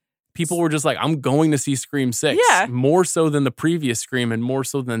that? People were just like, I'm going to see Scream 6. Yeah. More so than the previous Scream and more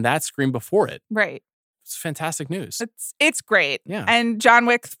so than that Scream before it. Right. It's fantastic news. It's great. Yeah. And John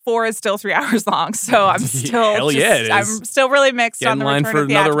Wick 4 is still 3 hours long, so I'm still Hell yeah, it is. I'm still really mixed on the return of Get in line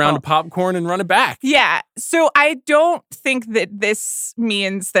for another round of popcorn and run it back. Yeah. So I don't think that this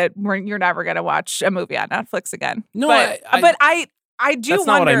means that you're never going to watch a movie on Netflix again. No, but I do that's wonder. That's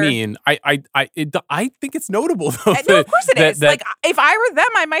not what I mean. I think it's notable though. No, of course it is. Like if I were them,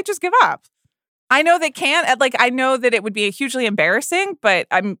 I might just give up. I know they can't. Like I know that it would be hugely embarrassing, but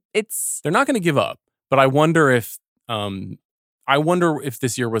they're not going to give up. But I wonder if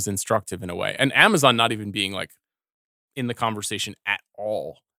this year was instructive in a way. And Amazon not even being like in the conversation at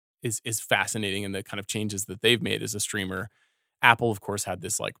all is fascinating, in the kind of changes that they've made as a streamer. Apple, of course, had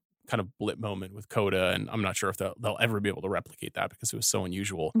this like kind of blip moment with Coda, and I'm not sure if they'll ever be able to replicate that because it was so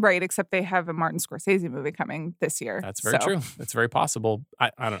unusual. Right, except they have a Martin Scorsese movie coming this year. That's very true. That's very possible.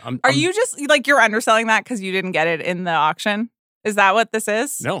 I don't know. Are you just like you're underselling that because you didn't get it in the auction? Is that what this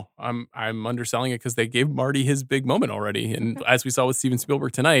is? No, I'm underselling it because they gave Marty his big moment already. And as we saw with Steven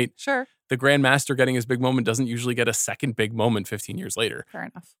Spielberg tonight, Sure. the Grandmaster getting his big moment doesn't usually get a second big moment 15 years later. Fair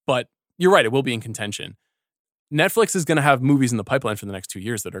enough. But you're right, it will be in contention. Netflix is going to have movies in the pipeline for the next 2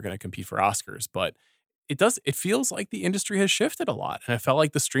 years that are going to compete for Oscars, but it feels like the industry has shifted a lot. And it felt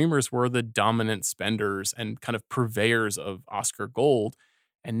like the streamers were the dominant spenders and kind of purveyors of Oscar gold.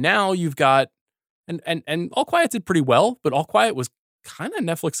 And now you've got, and All Quiet did pretty well, but All Quiet was kind of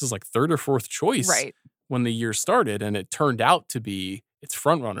Netflix's like third or fourth choice when the year started. And it turned out to be its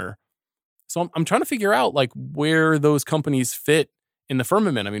frontrunner. So I'm trying to figure out like where those companies fit in the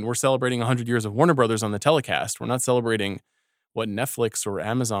firmament. I mean, we're celebrating 100 years of Warner Brothers on the telecast. We're not celebrating what Netflix or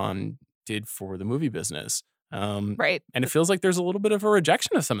Amazon did for the movie business. Right. And it feels like there's a little bit of a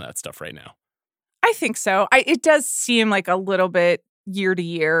rejection of some of that stuff right now. I think so. It does seem like a little bit year to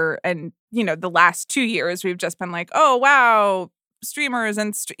year. And, the last 2 years, we've just been like, oh, wow, streamers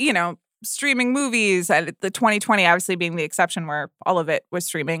and, streaming movies. And the 2020 obviously being the exception where all of it was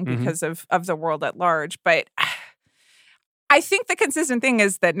streaming because of the world at large. But I think the consistent thing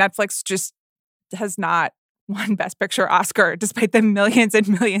is that Netflix just has not won Best Picture Oscar, despite the millions and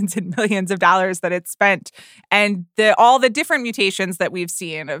millions and millions of dollars that it's spent. And all the different mutations that we've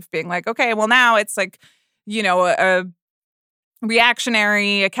seen of being like, okay, well, now it's like, a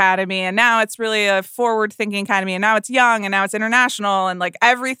reactionary academy, and now it's really a forward-thinking academy, and now it's young, and now it's international, and like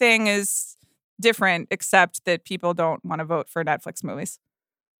everything is different except that people don't want to vote for Netflix movies.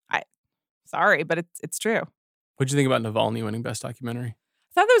 Sorry, but it's true. What'd you think about Navalny winning Best Documentary?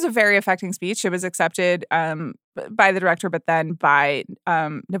 I thought that was a very affecting speech. It was accepted by the director, but then by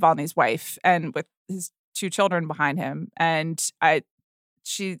Navalny's wife and with his 2 children behind him. And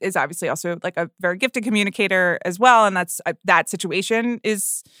she is obviously also like a very gifted communicator as well. And that situation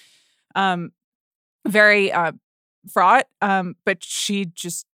is very fraught. But she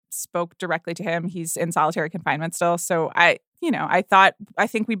just spoke directly to him. He's in solitary confinement still. So I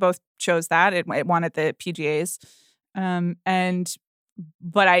think we both chose that. It won at the PGAs.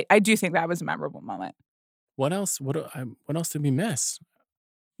 But I do think that was a memorable moment. What else? What else did we miss?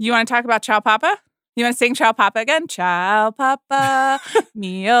 You want to talk about Ciao Papa? You want to sing Ciao Papa again? Ciao Papa,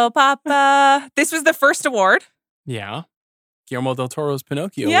 mio Papa. This was the first award. Yeah. Guillermo del Toro's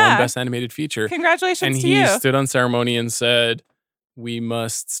Pinocchio won Best Animated Feature. Congratulations to you. And he stood on ceremony and said, we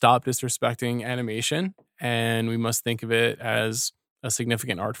must stop disrespecting animation and we must think of it as a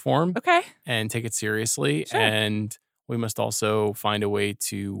significant art form. Okay. And take it seriously. Sure. And we must also find a way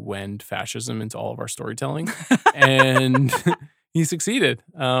to wend fascism into all of our storytelling. And he succeeded.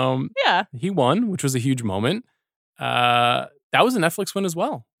 He won, which was a huge moment. That was a Netflix win as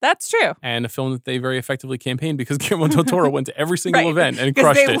well. That's true. And a film that they very effectively campaigned because Guillermo del Toro went to every single event and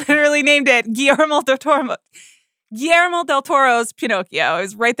crushed it. Because they literally named it Guillermo del Toro's Pinocchio. It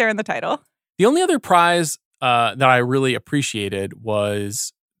was right there in the title. The only other prize that I really appreciated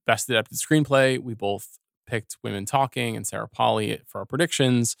was Best Adapted Screenplay. We both picked Women Talking and Sarah Polley for our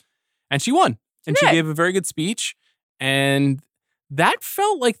predictions, and she won. And she gave a very good speech, and that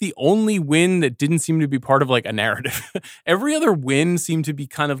felt like the only win that didn't seem to be part of like a narrative. Every other win seemed to be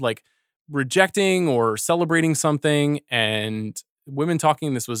kind of like rejecting or celebrating something, and Women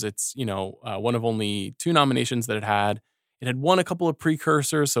Talking, this was its, one of only 2 nominations that it had. It had won a couple of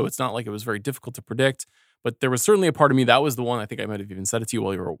precursors, so it's not like it was very difficult to predict, but there was certainly a part of me, that was the one, I think I might have even said it to you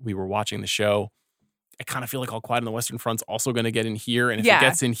while we were watching the show. I kind of feel like All Quiet on the Western Front's also going to get in here. And if it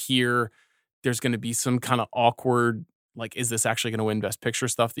gets in here, there's going to be some kind of awkward, like, is this actually going to win Best Picture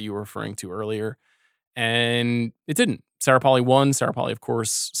stuff that you were referring to earlier? And it didn't. Sarah Polley won. Sarah Polley, of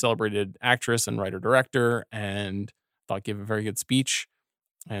course, celebrated actress and writer-director and thought gave a very good speech.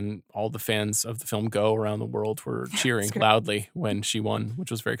 And all the fans of the film Go around the world were cheering loudly when she won, which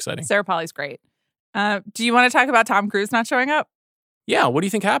was very exciting. Sarah Polley's great. Do you want to talk about Tom Cruise not showing up? Yeah. What do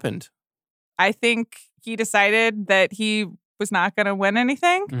you think happened? I think he decided that he was not going to win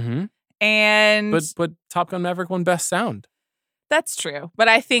anything. Mm-hmm. And but Top Gun Maverick won Best Sound. That's true. But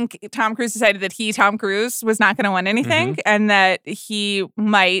I think Tom Cruise decided that Tom Cruise, was not going to win anything and that he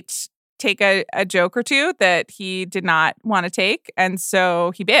might take a joke or two that he did not want to take. And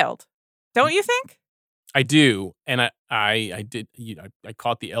so he bailed. Don't you think? I do. And I did, I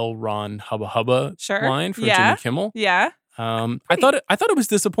caught the L. Ron Hubba Hubba line from Jimmy Kimmel. Yeah. I thought it was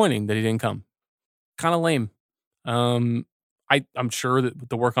disappointing that he didn't come. Kind of lame. I'm sure that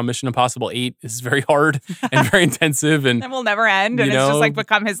the work on Mission Impossible 8 is very hard and very intensive. And will never end. And it's just like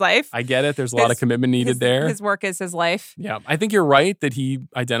become his life. I get it. There's a lot of commitment needed there. His work is his life. Yeah. I think you're right that he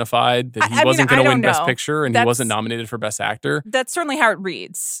identified that he wasn't going to win Best Picture and he wasn't nominated for Best Actor. That's certainly how it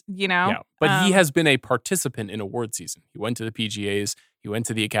reads, Yeah. But he has been a participant in award season. He went to the PGAs. He went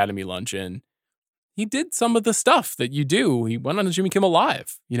to the Academy Luncheon. He did some of the stuff that you do. He went on to Jimmy Kimmel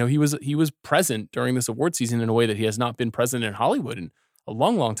Live. He was present during this award season in a way that he has not been present in Hollywood in a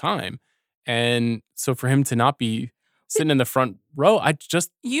long, long time. And so for him to not be sitting in the front row, I just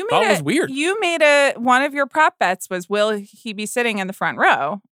thought it was weird. You made one of your prop bets was, will he be sitting in the front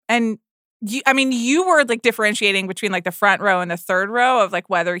row? And you were like differentiating between like the front row and the third row of like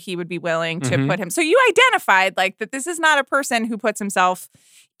whether he would be willing to put him. So you identified like that this is not a person who puts himself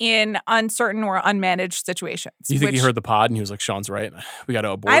in uncertain or unmanaged situations. You think he heard the pod and he was like, Sean's right. We got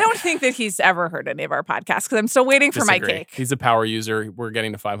to abort. I don't think that he's ever heard any of our podcasts because I'm still waiting for my cake. He's a power user. We're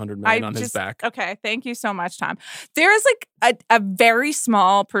getting to 500 million on his back. Okay. Thank you so much, Tom. There is like a very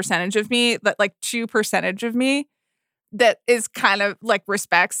small percentage of me, like 2% of me, that is kind of like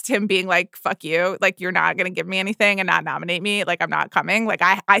respects him being like, fuck you. Like, you're not going to give me anything and not nominate me. Like, I'm not coming. Like,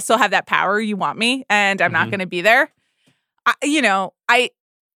 I still have that power. You want me and I'm not going to be there.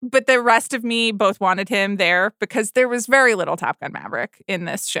 But the rest of me both wanted him there because there was very little Top Gun Maverick in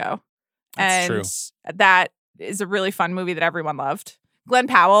this show. That's and true. That is a really fun movie that everyone loved. Glenn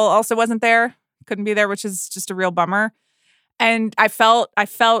Powell also wasn't there, couldn't be there, which is just a real bummer. And I felt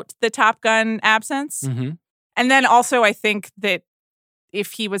the Top Gun absence. Mm-hmm. And then also I think that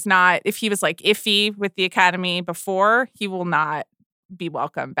if he was like iffy with the Academy before, he will not be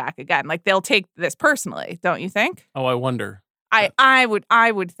welcome back again. Like, they'll take this personally, don't you think? Oh, I wonder. I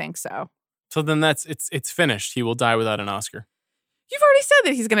would think so. So then it's finished. He will die without an Oscar. You've already said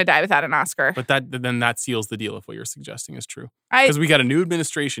that he's going to die without an Oscar. But that seals the deal if what you're suggesting is true. Because we got a new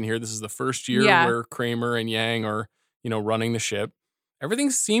administration here. This is the first year where Kramer and Yang are, running the ship. Everything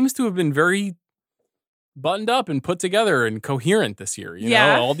seems to have been very buttoned up and put together and coherent this year. You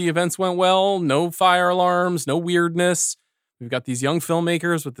know, all the events went well. No fire alarms, no weirdness. We've got these young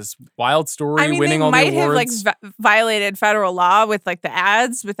filmmakers with this wild story winning all the awards. They might have violated federal law with like the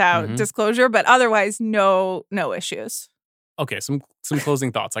ads without disclosure, but otherwise no issues. Okay, some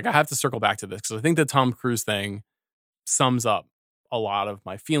closing thoughts. Like, I have to circle back to this because I think the Tom Cruise thing sums up a lot of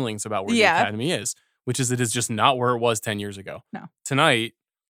my feelings about where the Academy is, which is it is just not where it was 10 years ago. No. Tonight,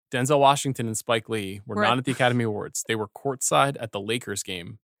 Denzel Washington and Spike Lee were not at the Academy Awards. They were courtside at the Lakers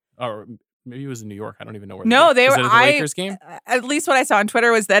game. Or maybe it was in New York. I don't even know where. No, they were at the Lakers game. At least what I saw on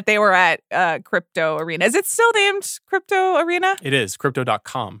Twitter was that they were at Crypto Arena. Is it still named Crypto Arena? It is.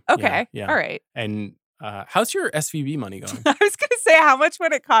 Crypto.com. Okay. Yeah. All right. And how's your SVB money going? I was going to say, how much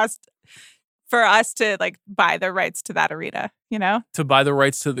would it cost for us to like buy the rights to that arena? To buy the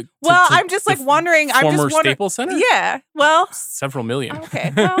rights to the. Well, I'm just like wondering. Former Staples Center. Yeah. Well, several million.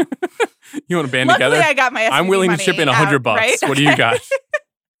 Okay. Well, you want to band luckily together? I got my SVB I'm willing to money chip in out, $100. Right? What do you got?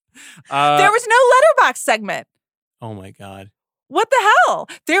 There was no Letterboxd segment. Oh my God. What the hell?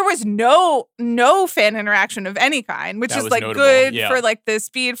 There was no fan interaction of any kind, which is like notable. good Yeah. for like the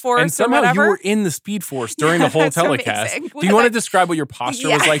Speed Force and somehow or whatever. you were in the Speed Force during the whole that's telecast. amazing. Do you want to describe what your posture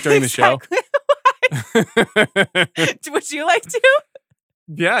was like during the show? Would you like to?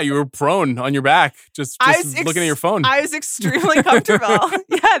 Yeah, you were prone on your back, just looking at your phone. I was extremely comfortable.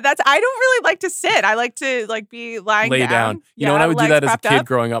 I don't really like to sit. I like to be lying Lay down. You know, when I would do that as a kid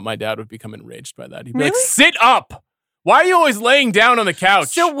growing up, my dad would become enraged by that. He'd be like, sit up. Why are you always laying down on the couch?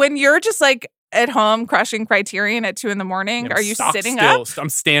 So when you're just like at home crushing Criterion at 2 a.m, are you sitting still. up? I'm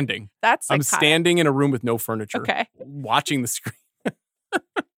standing. I'm standing in a room with no furniture. Okay. Watching the screen.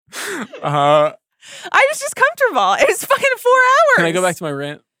 I was just comfortable. It was fucking 4 hours. Can I go back to my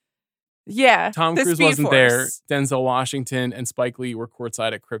rant? Yeah. Tom Cruise wasn't there. Denzel Washington and Spike Lee were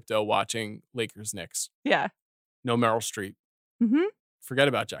courtside at Crypto watching Lakers Knicks. Yeah. No Meryl Streep. Mm-hmm. Forget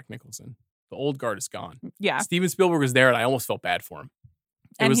about Jack Nicholson. The old guard is gone. Yeah. Steven Spielberg was there, and I almost felt bad for him.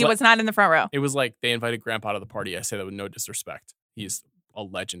 And he was not in the front row. It was like they invited Grandpa to the party. I say that with no disrespect. He's a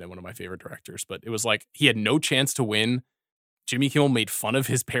legend and one of my favorite directors. But it was like he had no chance to win. Jimmy Kimmel made fun of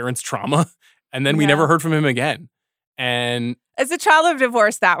his parents' trauma. And then we never heard from him again. And as a child of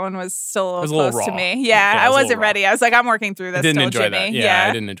divorce, that one was still a little close to me. Yeah, I wasn't ready. I was like, I'm working through this. I didn't enjoy Jimmy. that. Yeah,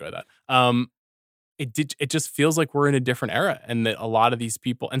 I didn't enjoy that. It just feels like we're in a different era, and that a lot of these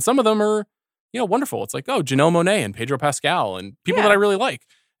people, and some of them are, wonderful. It's like, Janelle Monáe and Pedro Pascal and people that I really like,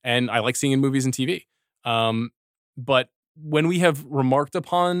 and I like seeing in movies and TV. But when we have remarked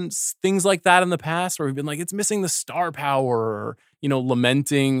upon things like that in the past, where we've been like, it's missing the star power, or,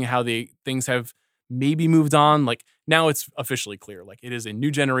 lamenting how things have maybe moved on. Like now it's officially clear. Like it is a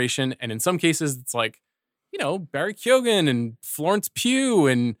new generation. And in some cases it's like, Barry Keoghan and Florence Pugh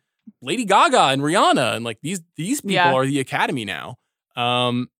and Lady Gaga and Rihanna. And like these people are the Academy now.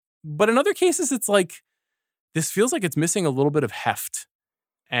 But in other cases it's like, this feels like it's missing a little bit of heft.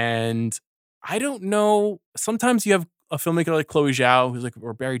 And I don't know. Sometimes you have a filmmaker like Chloe Zhao, who's like,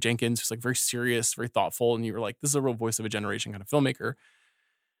 or Barry Jenkins, who's like very serious, very thoughtful. And you were like, this is a real voice of a generation kind of filmmaker.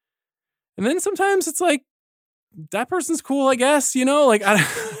 And then sometimes it's like, that person's cool, I guess, like,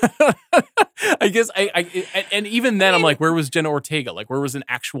 I guess and even then I'm like, where was Jenna Ortega? Like, where was an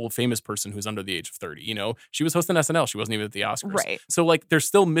actual famous person who's under the age of 30? She was hosting SNL. She wasn't even at the Oscars. Right. So like, they're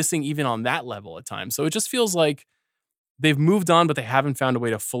still missing even on that level at times. So it just feels like they've moved on, but they haven't found a way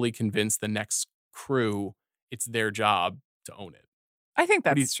to fully convince the next crew it's their job to own it. I think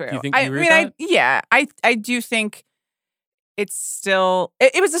that's true. Do you think you agree with that? I do think it's still,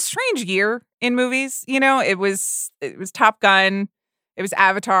 it was a strange year in movies. It was Top Gun. It was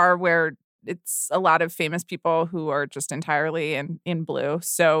Avatar, where it's a lot of famous people who are just entirely in blue.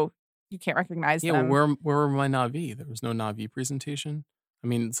 So you can't recognize them. Yeah, where were my Na'vi? There was no Na'vi presentation. I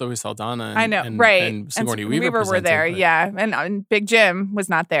mean, Zoe Saldana and, I know, right. And Sigourney Weaver were there, yeah. And Big Jim was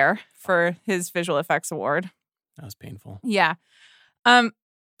not there for his visual effects award. That was painful. Yeah.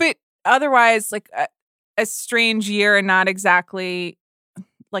 But otherwise, like a strange year and not exactly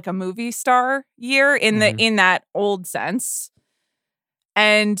like a movie star year in that old sense.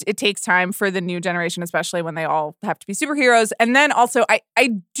 And it takes time for the new generation, especially when they all have to be superheroes. And then also,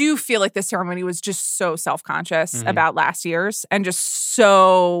 I do feel like this ceremony was just so self-conscious about last year's and just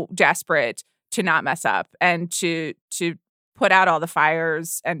so desperate to not mess up and to put out all the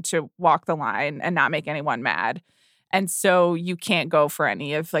fires and to walk the line and not make anyone mad. And so you can't go for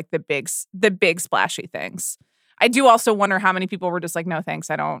any of like the big splashy things. I do also wonder how many people were just like, no,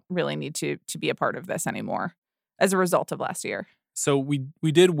 thanks. I don't really need to be a part of this anymore as a result of last year. So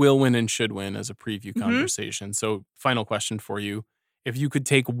we did will win and should win as a preview conversation. So final question for you. If you could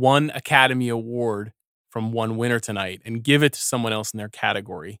take one Academy Award from one winner tonight and give it to someone else in their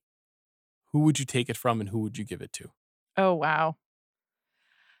category, who would you take it from and who would you give it to? Oh, wow.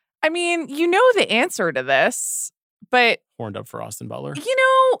 I mean, the answer to this, but... Horned up for Austin Butler?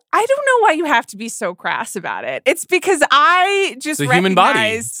 I don't know why you have to be so crass about it. It's because I just It's a human body.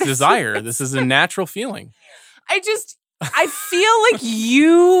 It's desire. This is a natural feeling. I feel like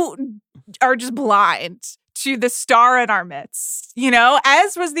you are just blind to the star in our midst,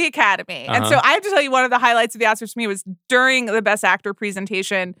 as was the Academy. And so I have to tell you, one of the highlights of the Oscars for me was during the Best Actor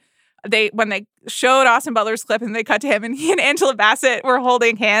presentation, when they showed Austin Butler's clip and they cut to him and he and Angela Bassett were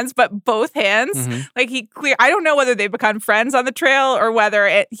holding hands, but both hands, like I don't know whether they've become friends on the trail or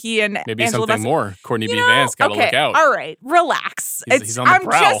whether he and maybe Angela something Bassett, more. Courtney B. Vance got to look out. All right, relax. He's on the I'm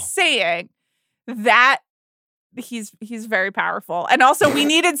prowl. just saying that he's very powerful. And also we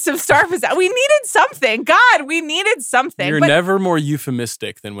needed some star possession. We needed something. God, we needed something. You're never more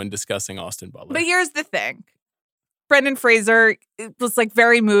euphemistic than when discussing Austin Butler. But here's the thing. Brendan Fraser was like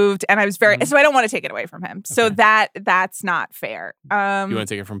very moved and I was very, so I don't want to take it away from him. So that's not fair. You want to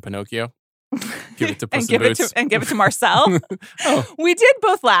take it from Pinocchio? Give it to Puss and in Boots. give it to Marcel. We did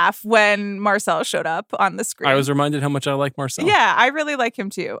both laugh when Marcel showed up on the screen. I was reminded how much I like Marcel. Yeah, I really like him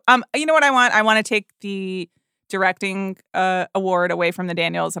too. You know what I want? I want to take the directing award away from the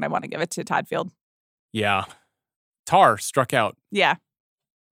Daniels and I want to give it to Todd Field. Yeah. Tar struck out. Yeah.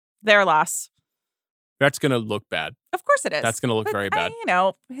 Their loss. That's going to look bad. Of course it is. That's going to look very bad.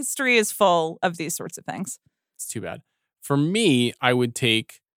 History is full of these sorts of things. It's too bad. For me, I would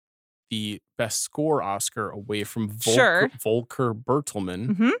take the Best Score Oscar away from Volker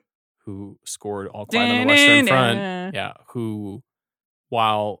Bertelmann, who scored All Quiet on the Western Front. Yeah, who,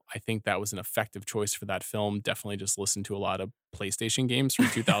 while I think that was an effective choice for that film, definitely just listened to a lot of PlayStation games from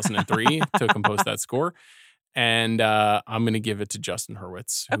 2003 to compose that score. And I'm going to give it to Justin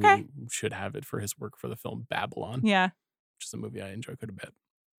Hurwitz, who should have it for his work for the film Babylon. Yeah. Which is a movie I enjoy quite a bit.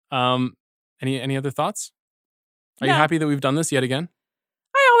 Any other thoughts? Are you happy that we've done this yet again?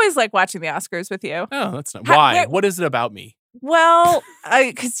 I always like watching the Oscars with you. Oh, that's not. Why? What is it about me? Well,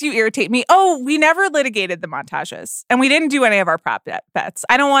 because you irritate me. Oh, we never litigated the montages. And we didn't do any of our prop bets.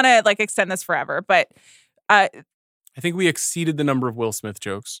 I don't want to extend this forever, but... I think we exceeded the number of Will Smith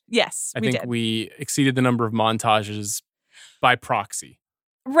jokes. Yes, I think we exceeded the number of montages by proxy.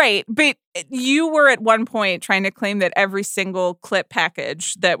 Right. But you were at one point trying to claim that every single clip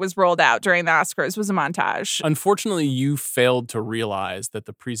package that was rolled out during the Oscars was a montage. Unfortunately, you failed to realize that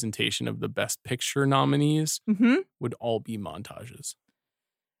the presentation of the Best Picture nominees would all be montages.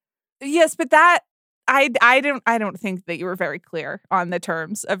 Yes, but that I don't think that you were very clear on the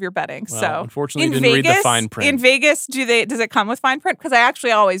terms of your betting. Well, so unfortunately, didn't read the fine print. In Vegas, does it come with fine print? Because I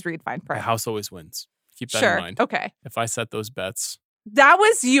actually always read fine The print. house always wins. Keep that in mind. Okay. If I set those bets. That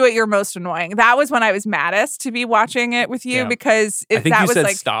was you at your most annoying. That was when I was maddest to be watching it with you because I think that you was said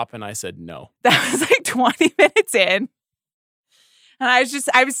like stop and I said no. That was like 20 minutes in. And I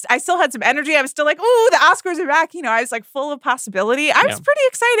still had some energy. I was still like, oh, the Oscars are back. You know, I was like full of possibility. I was pretty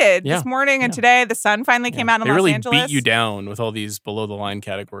excited this morning and today. The sun finally came out in Los Angeles. They really beat you down with all these below the line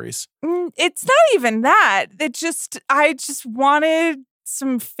categories. It's not even that. I just wanted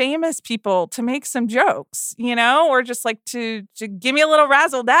some famous people to make some jokes, you know, or just like to give me a little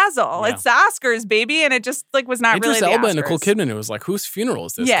razzle dazzle. Yeah. It's the Oscars, baby. And it just like was not really the Idris Elba Oscars. and Nicole Kidman. It was like, whose funeral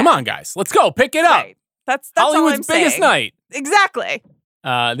is this? Yeah. Come on, guys. Let's go. Pick it up. Right. That's Hollywood's all I'm biggest saying. night. Exactly.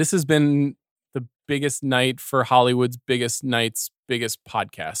 This has been the biggest night for Hollywood's biggest night's biggest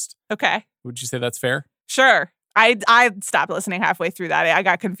podcast. Okay. Would you say that's fair? Sure. I stopped listening halfway through that. I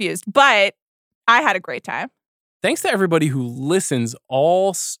got confused, but I had a great time. Thanks to everybody who listens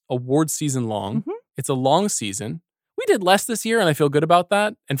all award season long. Mm-hmm. It's a long season. We did less this year, and I feel good about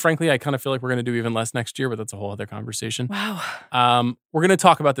that. And frankly, I kind of feel like we're going to do even less next year, but that's a whole other conversation. Wow. We're going to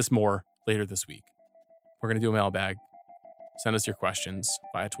talk about this more later this week. We're going to do a mailbag. Send us your questions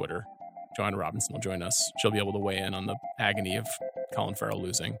via Twitter. Joanna Robinson will join us. She'll be able to weigh in on the agony of Colin Farrell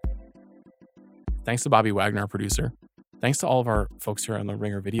losing. Thanks to Bobby Wagner, our producer. Thanks to all of our folks here on the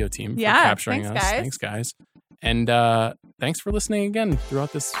Ringer video team for capturing us. Guys. Thanks, guys. And thanks for listening again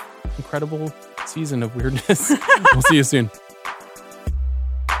throughout this incredible season of weirdness. We'll see you soon.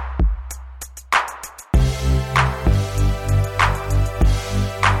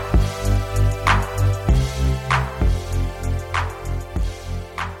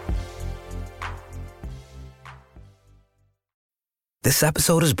 This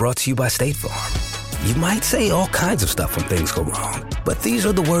episode is brought to you by State Farm. You might say all kinds of stuff when things go wrong, but these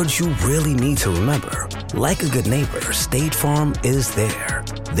are the words you really need to remember. Like a good neighbor, State Farm is there.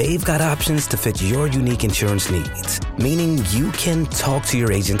 They've got options to fit your unique insurance needs, meaning you can talk to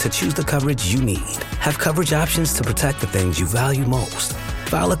your agent to choose the coverage you need, have coverage options to protect the things you value most,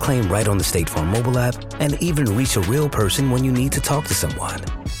 file a claim right on the State Farm mobile app, and even reach a real person when you need to talk to someone.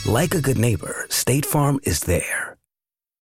 Like a good neighbor, State Farm is there.